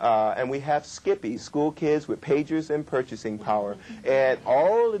 And we have skippies, school kids with pagers and purchasing power. And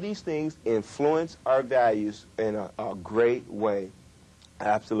all of these things influence our values in a great way.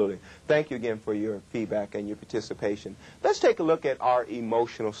 Absolutely. Thank you again for your feedback and your participation. Let's take a look at our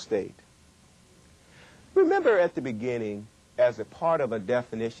emotional state. Remember at the beginning, as a part of a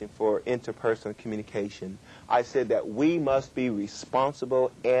definition for interpersonal communication, I said that we must be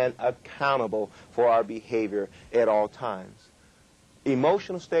responsible and accountable for our behavior at all times.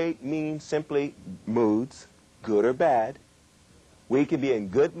 Emotional state means simply moods, good or bad. We can be in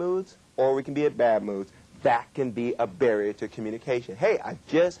good moods or we can be in bad moods. That can be a barrier to communication. Hey, I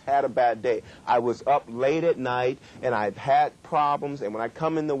just had a bad day. I was up late at night and I've had problems, and when I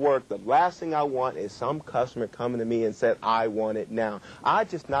come into work, the last thing I want is some customer coming to me and said, I want it now. I'm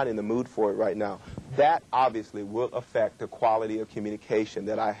just not in the mood for it right now. That obviously will affect the quality of communication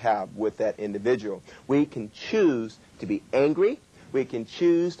that I have with that individual. We can choose to be angry. We can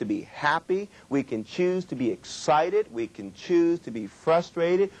choose to be happy. We can choose to be excited. We can choose to be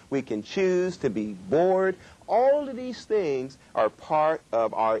frustrated. We can choose to be bored. All of these things are part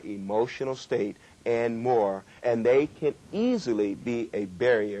of our emotional state and more, and they can easily be a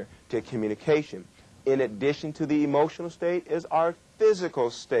barrier to communication. In addition to the emotional state is our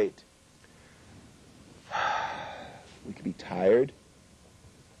physical state. We could be tired.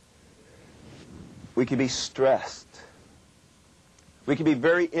 We could be stressed. We can be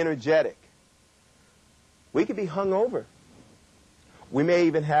very energetic. We can be hungover. We may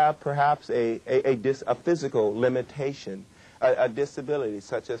even have perhaps a physical limitation, a disability,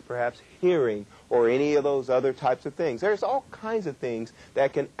 such as perhaps hearing or any of those other types of things. There's all kinds of things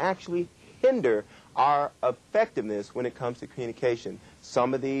that can actually hinder our effectiveness when it comes to communication.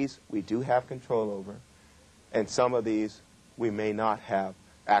 Some of these we do have control over, and some of these we may not have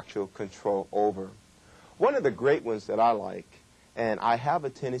actual control over. One of the great ones that I like, and I have a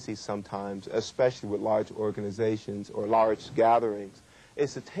tendency sometimes, especially with large organizations or large gatherings,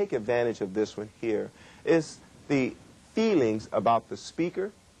 is to take advantage of this one here. It's the feelings about the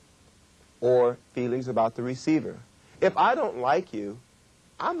speaker or feelings about the receiver. If I don't like you,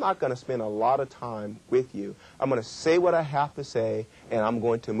 I'm not going to spend a lot of time with you. I'm going to say what I have to say, and I'm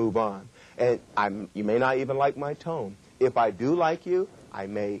going to move on. And you may not even like my tone. If I do like you, I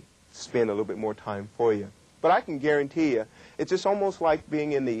may spend a little bit more time for you. But I can guarantee you, it's just almost like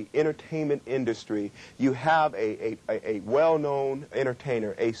being in the entertainment industry. You have a well-known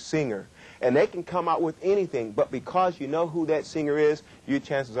entertainer, a singer, and they can come out with anything, but because you know who that singer is, your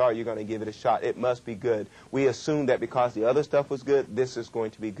chances are you're going to give it a shot. It must be good. We assume that because the other stuff was good, this is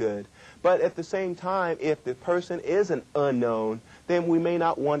going to be good. But at the same time, if the person is an unknown, then we may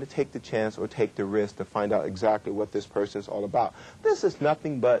not want to take the chance or take the risk to find out exactly what this person is all about. This is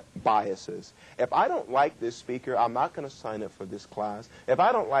nothing but biases. If I don't like this speaker, I'm not going to sign up for this class. If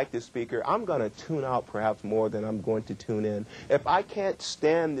I don't like this speaker, I'm going to tune out perhaps more than I'm going to tune in. If I can't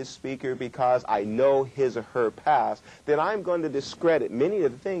stand this speaker because I know his or her past, then I'm going to discredit many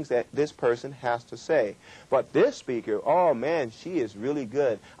of the things that this person has to say. But this speaker, oh man, she is really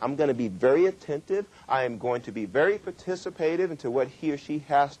good. I'm going to be very attentive. I am going to be very participative into what he or she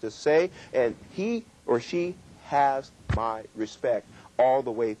has to say, and he or she has my respect all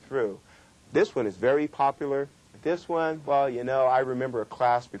the way through. This one is very popular. This one, well, you know, I remember a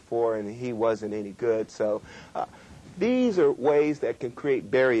class before and he wasn't any good. So these are ways that can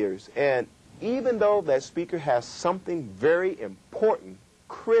create barriers. And even though that speaker has something very important,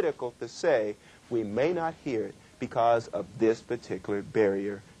 critical to say, we may not hear it because of this particular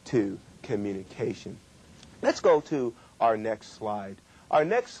barrier to communication. Let's go to our next slide. Our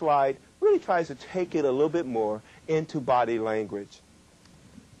next slide really tries to take it a little bit more into body language.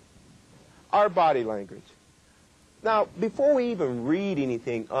 Our body language. Now, before we even read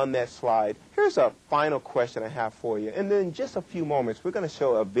anything on that slide, here's a final question I have for you. And then in just a few moments, we're going to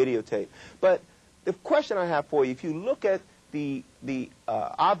show a videotape. But the question I have for you, if you look at the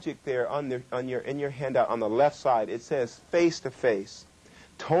object there in your handout on the left side, it says face-to-face.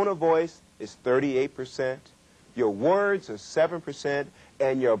 Tone of voice is 38%. Your words are 7%.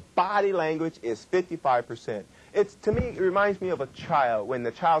 And your body language is 55%. To me, it reminds me of a child when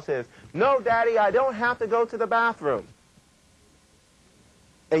the child says, "No, Daddy, I don't have to go to the bathroom."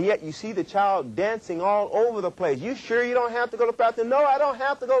 And yet you see the child dancing all over the place. "You sure you don't have to go to the bathroom?" "No, I don't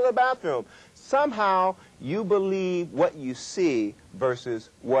have to go to the bathroom." Somehow you believe what you see versus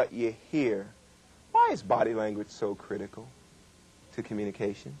what you hear. Why is body language so critical to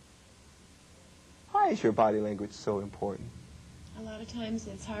communication? Why is your body language so important? A lot of times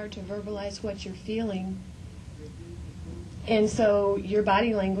it's hard to verbalize what you're feeling, and so your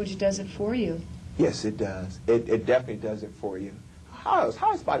body language does it for you. Yes, it does. It definitely does it for you. How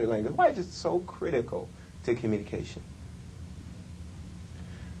is body language? Why is it so critical to communication?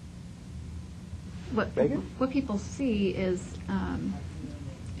 What people see is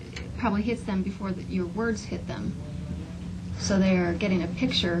probably hits them before your words hit them. So they are getting a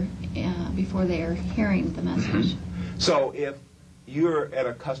picture before they are hearing the message. So if you're at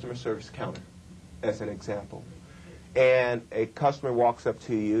a customer service counter, as an example, and a customer walks up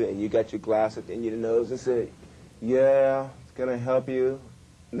to you and you got your glass at the end of your nose and say, "Yeah, it's going to help you.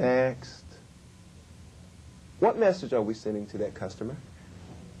 Next." What message are we sending to that customer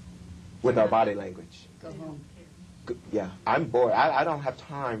with our body language? Go home. Yeah, I'm bored. I don't have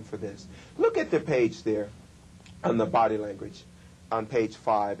time for this. Look at the page there on the body language on page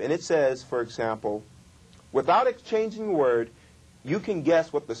 5. And it says, for example, without exchanging a word, you can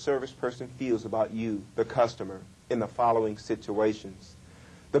guess what the service person feels about you, the customer, in the following situations.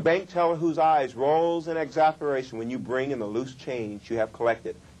 The bank teller whose eyes rolls in exasperation when you bring in the loose change you have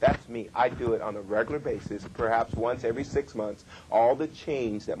collected. That's me. I do it on a regular basis, perhaps once every 6 months, all the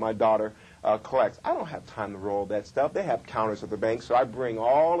change that my daughter collects. I don't have time to roll that stuff. They have counters at the bank, so I bring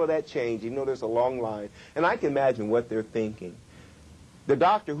all of that change, even though there's a long line, and I can imagine what they're thinking. The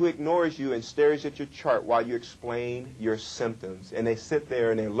doctor who ignores you and stares at your chart while you explain your symptoms. And they sit there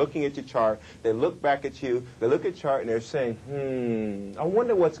and they're looking at your chart. They look back at you. They look at your chart and they're saying, I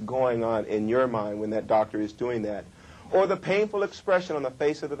wonder what's going on in your mind when that doctor is doing that. Or the painful expression on the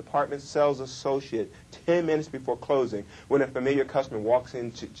face of the department sales associate 10 minutes before closing when a familiar customer walks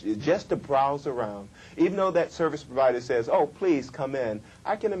in just to browse around. Even though that service provider says, "Oh, please come in,"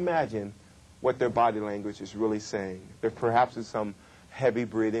 I can imagine what their body language is really saying. There perhaps is some heavy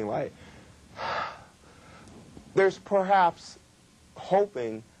breathing, like there's perhaps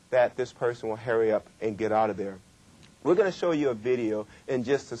hoping that this person will hurry up and get out of there. We're going to show you a video in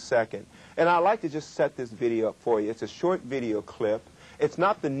just a second. And I'd like to just set this video up for you. It's a short video clip. It's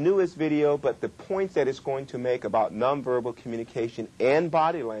not the newest video, but the points that it's going to make about nonverbal communication and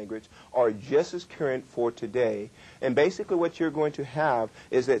body language are just as current for today. And basically what you're going to have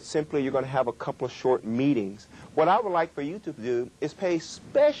is that simply you're going to have a couple of short meetings. What I would like for you to do is pay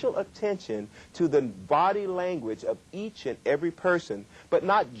special attention to the body language of each and every person, but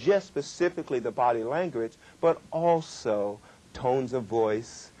not just specifically the body language, but also tones of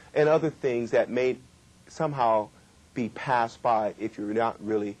voice, and other things that may somehow be passed by if you're not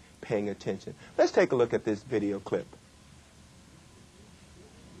really paying attention. Let's take a look at this video clip.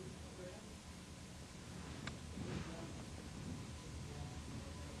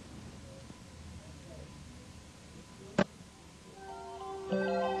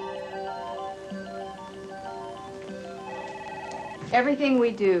 Everything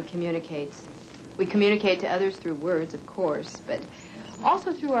we do communicates. We communicate to others through words, of course, but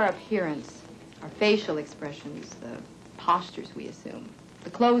also through our appearance, our facial expressions, the postures we assume, the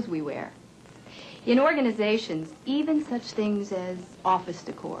clothes we wear. In organizations, even such things as office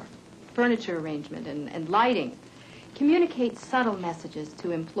decor, furniture arrangement, and lighting communicate subtle messages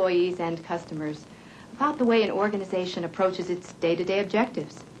to employees and customers about the way an organization approaches its day-to-day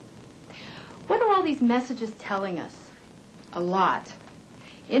objectives. What are all these messages telling us? A lot.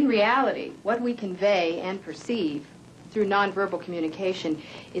 In reality, what we convey and perceive through nonverbal communication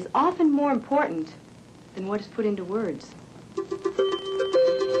is often more important than what is put into words.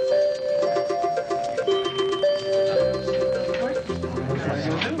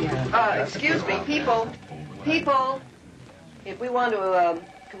 Excuse me, people, if we want to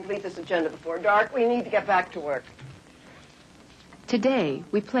complete this agenda before dark, we need to get back to work. Today,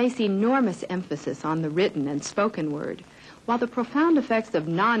 we place enormous emphasis on the written and spoken word, while the profound effects of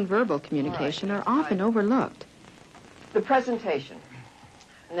nonverbal communication are often overlooked. The presentation.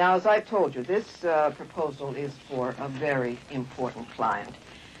 Now, as I've told you, this proposal is for a very important client,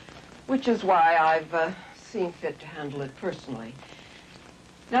 which is why I've seen fit to handle it personally.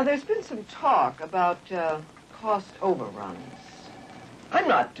 Now, there's been some talk about cost overruns. I'm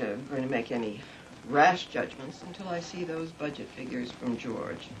not going to make any rash judgments until I see those budget figures from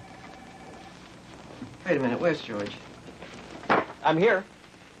George. Wait a minute, where's George? I'm here.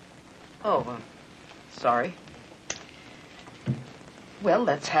 Oh, sorry. Well,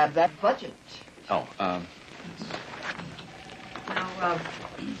 let's have that budget. Oh, Now,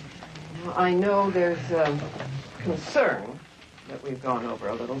 I know there's concern that we've gone over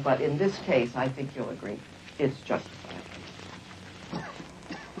a little, but in this case, I think you'll agree it's justified.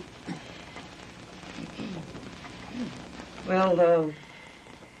 Well,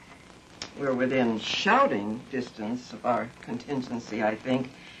 we're within shouting distance of our contingency, I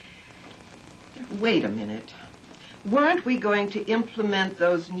think. Wait a minute. Weren't we going to implement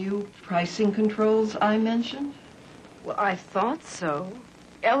those new pricing controls I mentioned? Well, I thought so.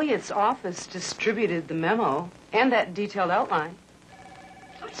 Elliot's office distributed the memo and that detailed outline.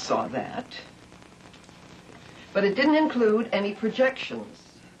 I saw that. But it didn't include any projections.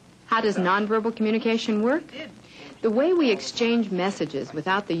 How does nonverbal communication work? The way we exchange messages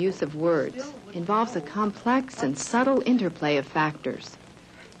without the use of words involves a complex and subtle interplay of factors.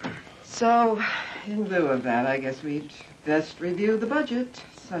 So, in lieu of that, I guess we'd best review the budget,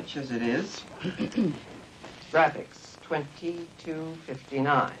 such as it is. Graphics,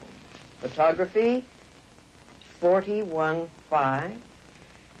 $22.59. Photography, $41.5.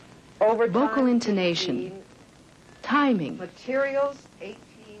 Overtime, Vocal intonation, $15. timing, Materials, $18.90.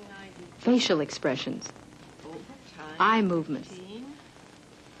 facial expressions, Overtime, eye movements, $15.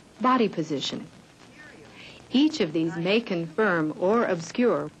 body position. Each of these may confirm or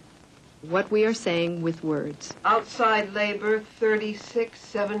obscure what we are saying with words. Outside labor,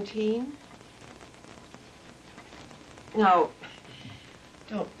 $36.17. Now,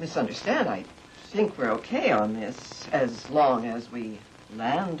 don't misunderstand. I think we're okay on this as long as we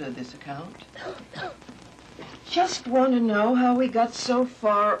land this account. Just want to know how we got so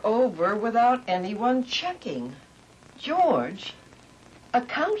far over without anyone checking. George,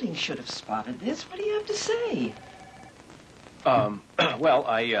 accounting should have spotted this. What do you have to say? well,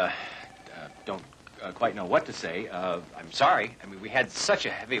 I don't quite know what to say. I'm sorry. I mean, we had such a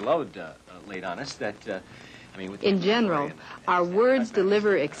heavy load laid on us that, with In general, our words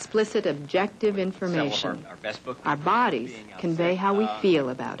deliver explicit, objective information. Our best book Our bodies convey how we feel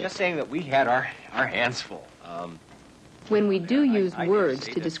about just it. saying that we had our hands full. When we do use I words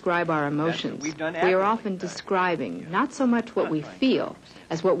say to that describe our that's what emotions, we've done we are admirably. often describing not so much what we feel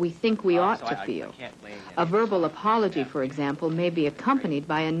as what we think we ought So to I feel. can't lay any A verbal apology, for example, may be accompanied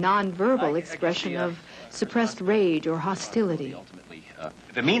by a nonverbal expression of suppressed rage or hostility. Ultimately,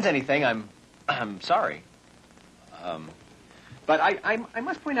 if it means anything, I'm sorry. But I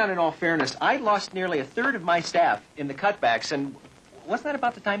must point out, in all fairness, I lost nearly a third of my staff in the cutbacks, and wasn't that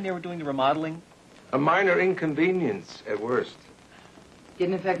about the time they were doing the remodeling? A minor inconvenience at worst.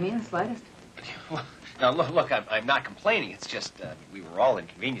 Didn't affect me in the slightest. Now, look, I'm not complaining. It's just we were all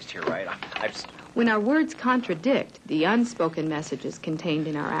inconvenienced here, right? When our words contradict the unspoken messages contained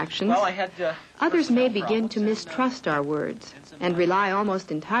in our actions, Well, I had... others may personnel begin to problems mistrust our words and rely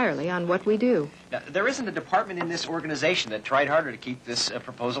almost entirely on what we do. Now, there isn't a department in this organization that tried harder to keep this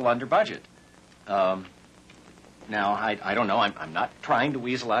proposal under budget. Now, I don't know. I'm not trying to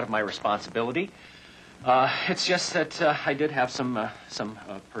weasel out of my responsibility. It's just that I did have some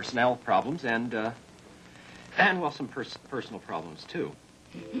personnel problems and well, some personal problems, too.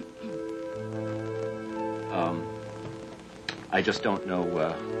 I just don't know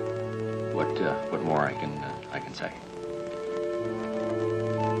what more I can say.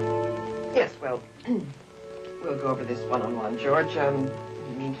 Yes, well, we'll go over this one-on-one. George, in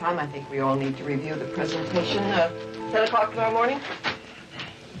the meantime, I think we all need to review the presentation. 10 o'clock tomorrow morning?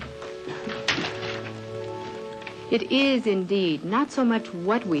 It is indeed not so much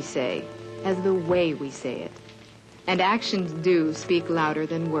what we say as the way we say it. And actions do speak louder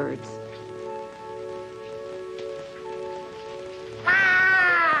than words.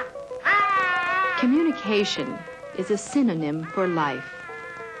 Communication is a synonym for life.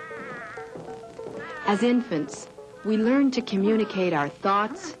 As infants, we learn to communicate our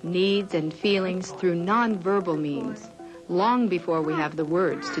thoughts, needs, and feelings through nonverbal means, long before we have the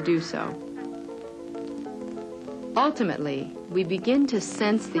words to do so. Ultimately, we begin to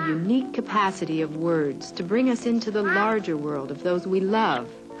sense the unique capacity of words to bring us into the larger world of those we love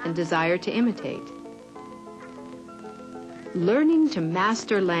and desire to imitate. Learning to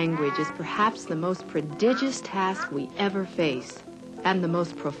master language is perhaps the most prodigious task we ever face, and the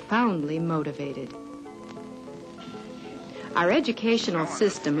most profoundly motivated. Our educational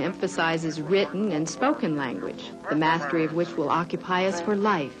system emphasizes written and spoken language, the mastery of which will occupy us for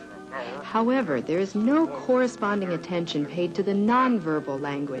life. However, there is no corresponding attention paid to the nonverbal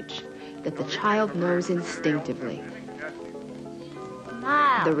language that the child knows instinctively.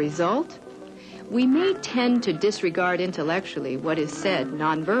 The result? We may tend to disregard intellectually what is said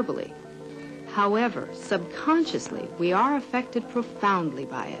nonverbally. However, subconsciously, we are affected profoundly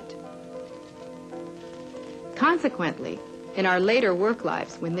by it. Consequently, in our later work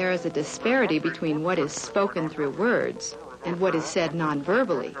lives, when there is a disparity between what is spoken through words and what is said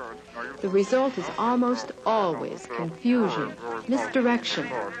nonverbally, the result is almost always confusion, misdirection,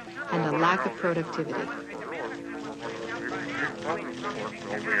 and a lack of productivity.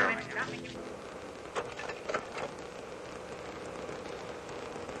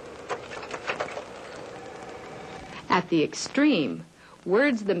 At the extreme,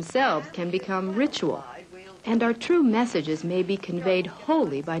 words themselves can become ritual, and our true messages may be conveyed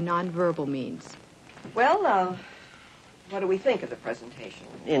wholly by nonverbal means. Well, what do we think of the presentation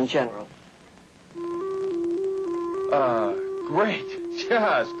in general? Great.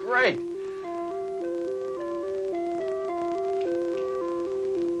 Just great.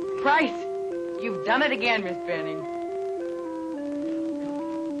 Price, you've done it again, Miss Benning.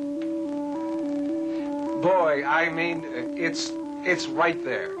 Boy, I mean, it's right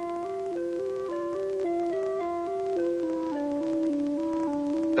there.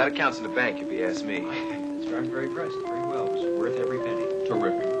 That accounts in the bank, if you ask me. I'm very impressed. Very well. It was worth every penny.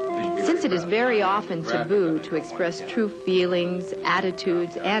 Terrific. Since it is very often taboo to express true feelings,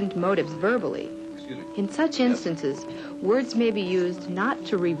 attitudes, and motives verbally, in such instances, words may be used not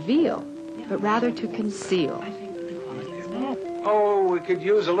to reveal, but rather to conceal. Oh, we could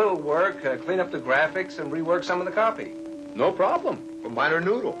use a little work, clean up the graphics, and rework some of the copy. No problem. A minor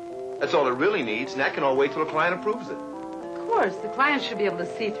noodle. That's all it really needs, and that can all wait till the client approves it. Of course, the client should be able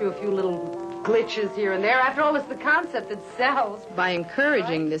to see through a few little glitches here and there. After all, it's the concept that sells. By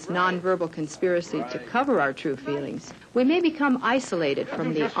encouraging this nonverbal conspiracy to cover our true feelings, we may become isolated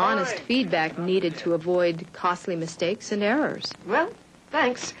from the honest feedback needed to avoid costly mistakes and errors. Well,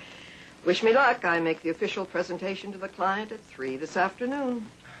 thanks. Wish me luck. I make the official presentation to the client at 3 this afternoon.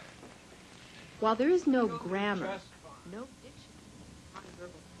 While there is no grammar, no diction,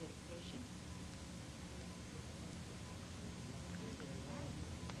 nonverbal communication.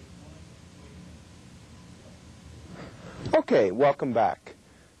 Okay, welcome back.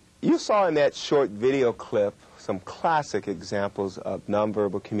 You saw in that short video clip some classic examples of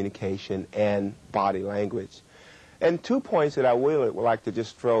nonverbal communication and body language. And 2 points that I would like to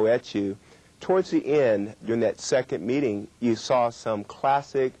just throw at you. Towards the end, during that second meeting, you saw some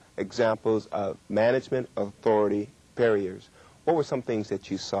classic examples of management authority barriers. What were some things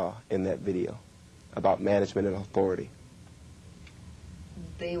that you saw in that video about management and authority?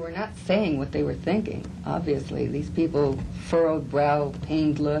 They were not saying what they were thinking, obviously. These people, furrowed brow,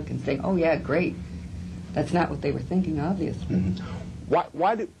 pained look, and saying, oh, yeah, great. That's not what they were thinking, obviously. Mm-hmm.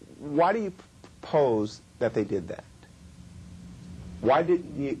 Why do you propose that they did that? Why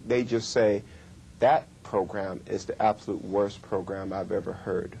didn't they just say, that program is the absolute worst program I've ever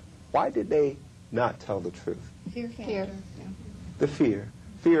heard. Why did they not tell the truth? Fear factor. Fear. Yeah. The fear.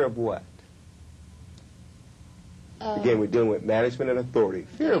 Fear of what? Again, we're dealing with management and authority.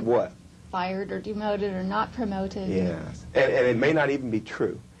 Fear of what? Fired or demoted or not promoted. Yes. And it may not even be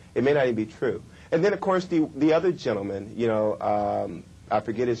true. It may not even be true. And then, of course, the other gentleman, you know, I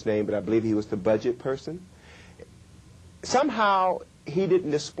forget his name, but I believe he was the budget person. Somehow, he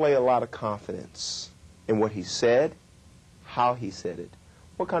didn't display a lot of confidence in what he said, how he said it.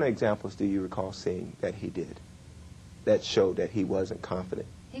 What kind of examples do you recall seeing that he did that showed that he wasn't confident?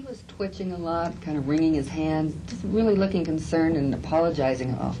 He was twitching a lot, kind of wringing his hands, just really looking concerned and apologizing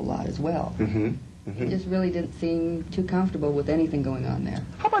an awful lot as well. Mm-hmm. Mm-hmm. He just really didn't seem too comfortable with anything going on there.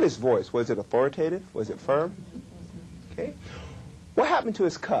 How about his voice? Was it authoritative? Was it firm? Okay. What happened to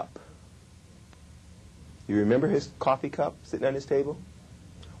his cup? You remember his coffee cup sitting on his table?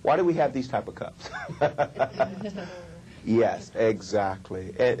 Why do we have these type of cups? Yes,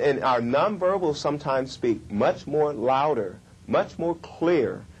 exactly. And our nonverbals sometimes speak much more louder, much more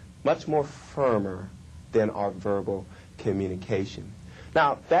clear, much more firmer than our verbal communication.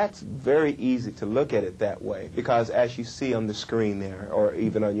 Now, that's very easy to look at it that way because as you see on the screen there or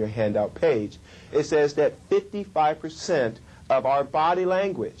even on your handout page, it says that 55% of our body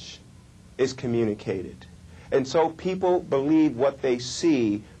language is communicated. And so people believe what they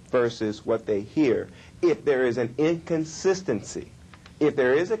see versus what they hear. If there is an inconsistency, if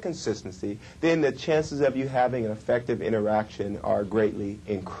there is a consistency, then the chances of you having an effective interaction are greatly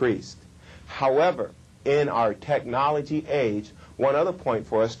increased. However, in our technology age, one other point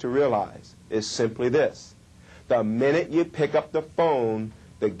for us to realize is simply this. The minute you pick up the phone,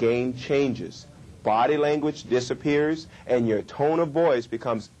 the game changes. Body language disappears, and your tone of voice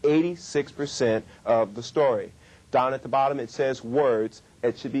becomes 86% of the story. Down at the bottom it says words.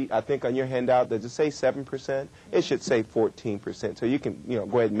 It should be, I think on your handout, does it say 7%? It should say 14%. So you can,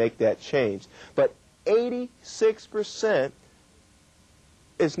 go ahead and make that change. But 86%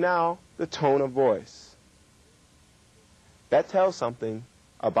 is now the tone of voice. That tells something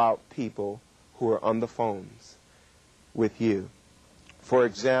about people who are on the phones with you. For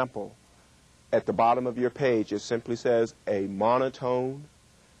example, at the bottom of your page, it simply says a monotone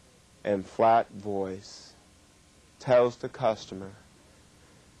and flat voice tells the customer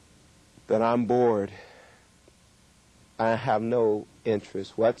that I'm bored. I have no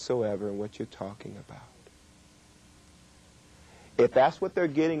interest whatsoever in what you're talking about. If that's what they're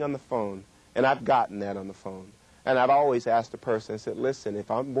getting on the phone, and I've gotten that on the phone, and I've always asked the person, I said, listen, if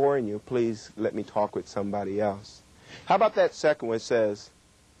I'm boring you, please let me talk with somebody else. How about that second one? It says,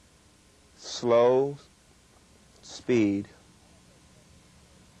 slow speed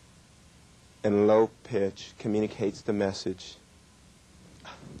and low pitch communicates the message.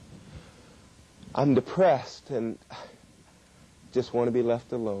 I'm depressed and just want to be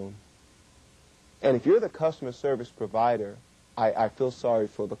left alone. And if you're the customer service provider, I feel sorry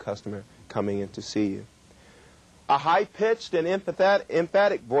for the customer coming in to see you. A high-pitched and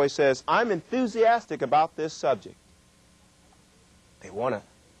emphatic voice says, I'm enthusiastic about this subject. They want to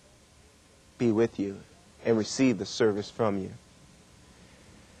be with you and receive the service from you.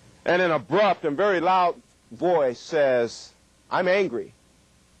 And an abrupt and very loud voice says, I'm angry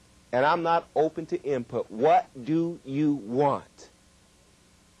and I'm not open to input. What do you want?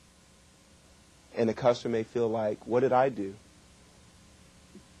 And the customer may feel like, what did I do?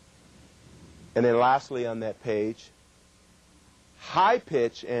 And then lastly on that page, high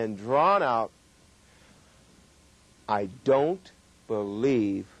pitch and drawn out, I don't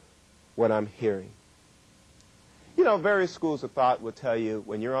believe what I'm hearing. Various schools of thought will tell you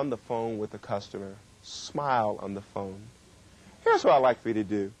when you're on the phone with a customer, smile on the phone. Here's what I'd like for you to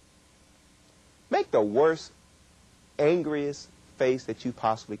do. Make the worst, angriest face that you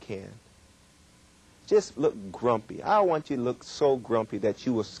possibly can. Just look grumpy. I want you to look so grumpy that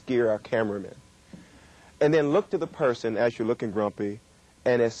you will scare our cameraman. And then look to the person as you're looking grumpy,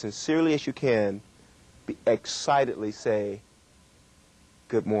 and as sincerely as you can, excitedly say,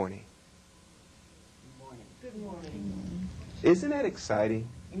 good morning. Good morning. Isn't that exciting?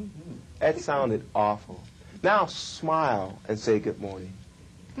 Mm-hmm. That sounded awful. Now smile and say good morning.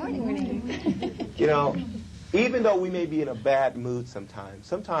 Good morning. Even though we may be in a bad mood sometimes,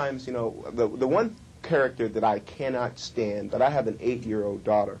 the one character that I cannot stand, but I have an 8-year-old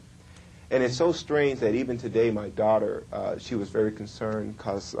daughter. And it's so strange that even today my daughter, she was very concerned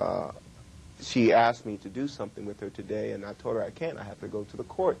because she asked me to do something with her today, and I told her I can't. I have to go to the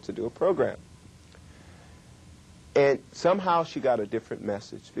court to do a program. And somehow she got a different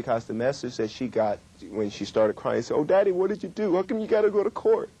message, because the message that she got when she started crying, said, oh, Daddy, what did you do? How come you got to go to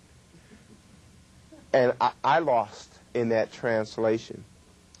court? And I lost in that translation.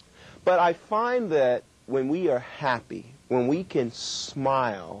 But I find that when we are happy, when we can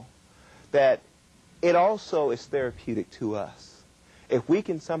smile, that it also is therapeutic to us. If we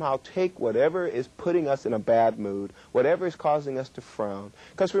can somehow take whatever is putting us in a bad mood, whatever is causing us to frown,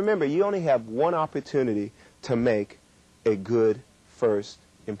 because remember, you only have one opportunity to make a good first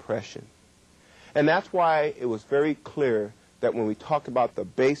impression. And that's why it was very clear that when we talked about the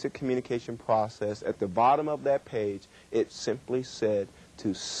basic communication process, at the bottom of that page, it simply said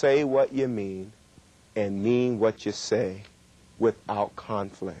to say what you mean and mean what you say without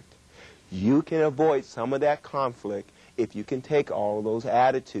conflict. You can avoid some of that conflict if you can take all of those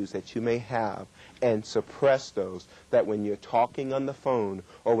attitudes that you may have and suppress those, that when you're talking on the phone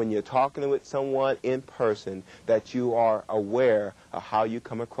or when you're talking with someone in person, that you are aware of how you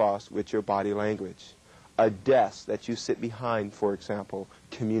come across with your body language. A desk that you sit behind, for example,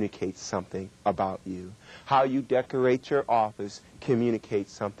 communicates something about you. How you decorate your office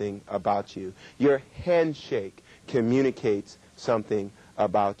communicates something about you. Your handshake communicates something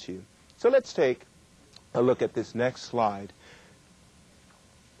about you. So let's take a look at this next slide.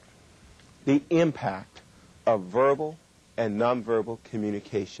 The impact of verbal and nonverbal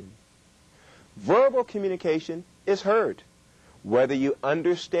communication. Verbal communication is heard. Whether you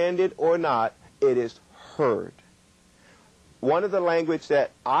understand it or not, it is heard. One of the languages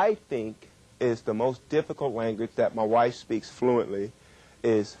that I think is the most difficult language that my wife speaks fluently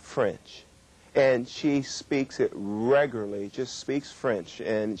is French. And she speaks it regularly, just speaks French.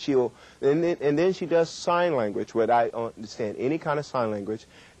 And then she does sign language, where I don't understand any kind of sign language.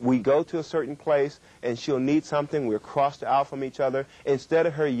 We go to a certain place, and she'll need something. We're across the aisle from each other. Instead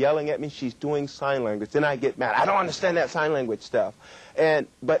of her yelling at me, she's doing sign language. Then I get mad. I don't understand that sign language stuff.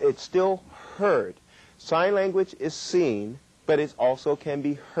 But it's still heard. Sign language is seen, but it also can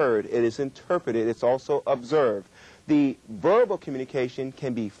be heard. It is interpreted. It's also observed. The verbal communication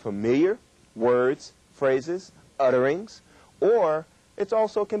can be familiar, words, phrases, utterings, or it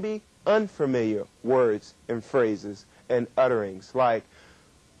also can be unfamiliar words and phrases and utterings, like,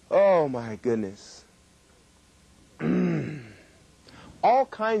 oh my goodness. All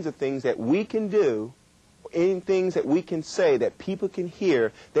kinds of things that we can do, any things that we can say that people can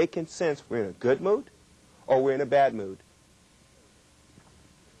hear, they can sense we're in a good mood or we're in a bad mood.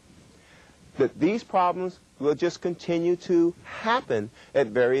 That these problems will just continue to happen at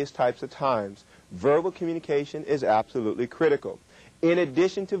various types of times. Verbal communication is absolutely critical. In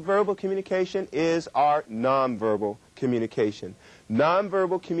addition to verbal communication is our nonverbal communication.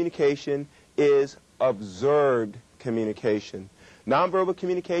 Nonverbal communication is observed communication. Nonverbal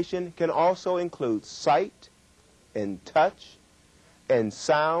communication can also include sight and touch and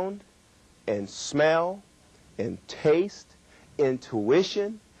sound and smell and taste,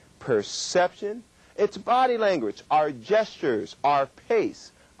 intuition, perception. It's body language, our gestures, our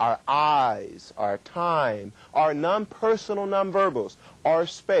pace, our eyes, our time, our non-personal nonverbals, our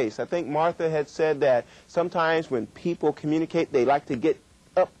space. I think Martha had said that sometimes when people communicate, they like to get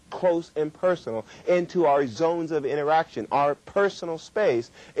up close and personal into our zones of interaction, our personal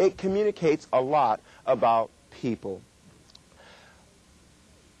space. It communicates a lot about people.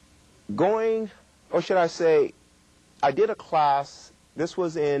 Or should I say, I did a class, this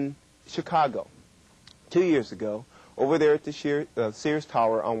was in Chicago, 2 years ago, over there at the Sears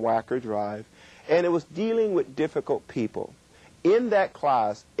Tower on Wacker Drive, and it was dealing with difficult people. In that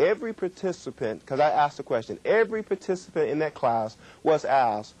class, every participant, because I asked the question, every participant in that class was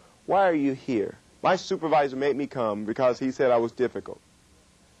asked, why are you here? My supervisor made me come because he said I was difficult.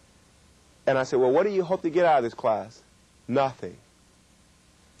 And I said, well, what do you hope to get out of this class? Nothing.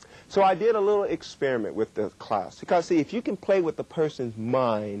 So I did a little experiment with the class. Because, see, if you can play with the person's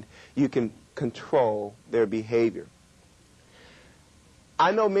mind, you can control their behavior.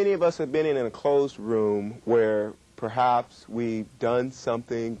 I know many of us have been in a closed room where perhaps we've done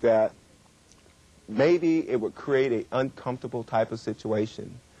something that maybe it would create an uncomfortable type of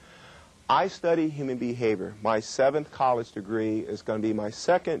situation. I study human behavior. My 7th college degree is going to be my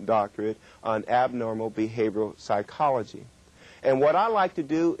 2nd doctorate on abnormal behavioral psychology. And what I like to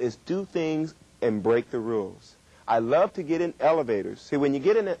do is do things and break the rules. I love to get in elevators. See, when you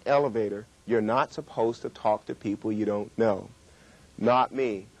get in an elevator, you're not supposed to talk to people you don't know. Not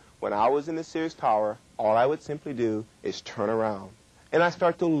me. When I was in the Sears Tower, all I would simply do is turn around. And I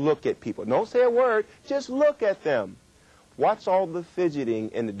start to look at people. Don't say a word, just look at them. Watch all the fidgeting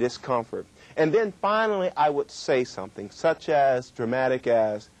and the discomfort. And then finally I would say something, such as dramatic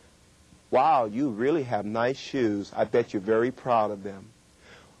as, wow, you really have nice shoes. I bet you're very proud of them.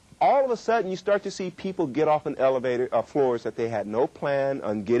 all of a sudden you start to see people get off an elevator floors that they had no plan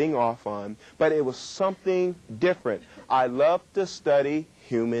on getting off on, but it was something different. I love to study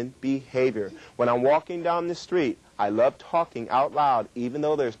human behavior. When I'm walking down the street, I love talking out loud, even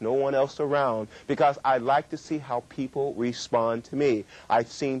though there's no one else around, because I like to see how people respond to me.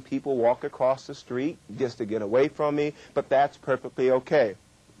 I've seen people walk across the street just to get away from me, but that's perfectly okay.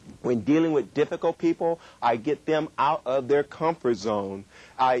 When dealing with difficult people, I get them out of their comfort zone.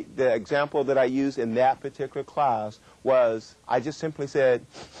 The example that I used in that particular class was I just simply said,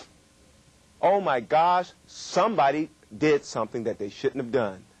 oh my gosh, somebody did something that they shouldn't have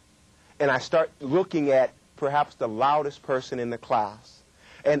done. And I start looking at perhaps the loudest person in the class.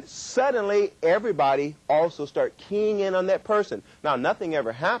 And suddenly everybody also start keying in on that person. Now, nothing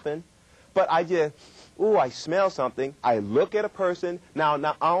ever happened, but I just, ooh, I smell something. I look at a person. Now,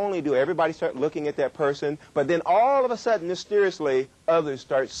 not only do everybody start looking at that person, but then all of a sudden, mysteriously, others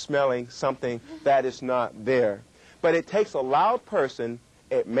start smelling something that is not there. But it takes a loud person.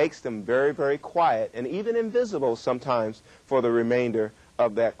 It makes them very, very quiet and even invisible sometimes for the remainder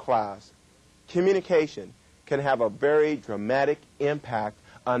of that class. Communication can have a very dramatic impact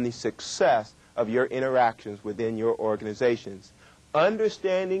on the success of your interactions within your organizations.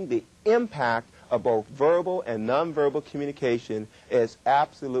 Understanding the impact of both verbal and nonverbal communication is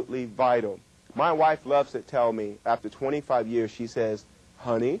absolutely vital. My wife loves to tell me, after 25 years, she says,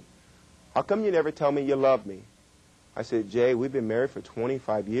 honey, how come you never tell me you love me? I said, Jay, we've been married for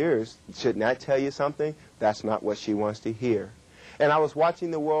 25 years. Shouldn't that tell you something? That's not what she wants to hear. And I was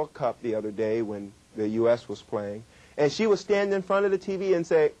watching the World Cup the other day when the U.S. was playing, and she was standing in front of the TV and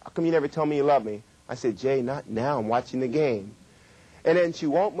say, how come you never tell me you love me? I said, Jay, not now. I'm watching the game. And then she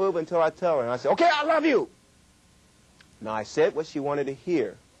won't move until I tell her. And I said, okay, I love you. Now, I said what she wanted to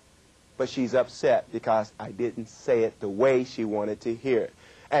hear, but she's upset because I didn't say it the way she wanted to hear it.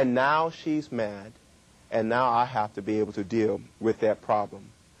 And now she's mad, and now I have to be able to deal with that problem.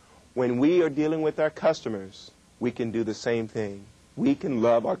 When we are dealing with our customers, we can do the same thing. We can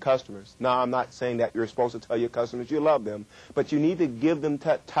love our customers. Now, I'm not saying that you're supposed to tell your customers you love them, but you need to give them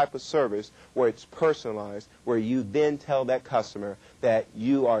that type of service where it's personalized, where you then tell that customer that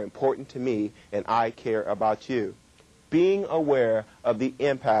you are important to me and I care about you. Being aware of the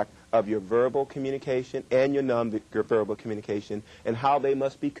impact of your verbal communication and your nonverbal communication and how they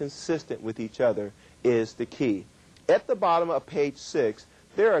must be consistent with each other is the key. At the bottom of page 6,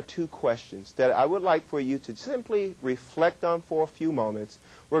 there are 2 questions that I would like for you to simply reflect on for a few moments.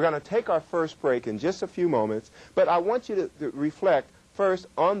 We're going to take our first break in just a few moments, but I want you to reflect first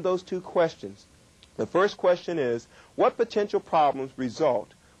on those 2 questions. The first question is, what potential problems result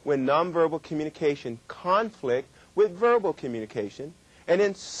when nonverbal communication conflict with verbal communication? And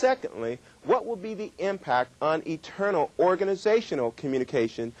then secondly, what will be the impact on eternal organizational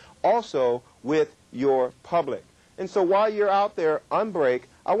communication also with your public? And so while you're out there on break,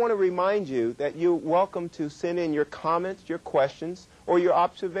 I want to remind you that you're welcome to send in your comments, your questions, or your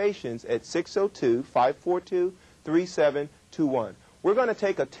observations at 602-542-3721. We're going to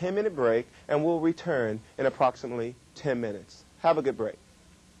take a 10-minute break, and we'll return in approximately 10 minutes. Have a good break.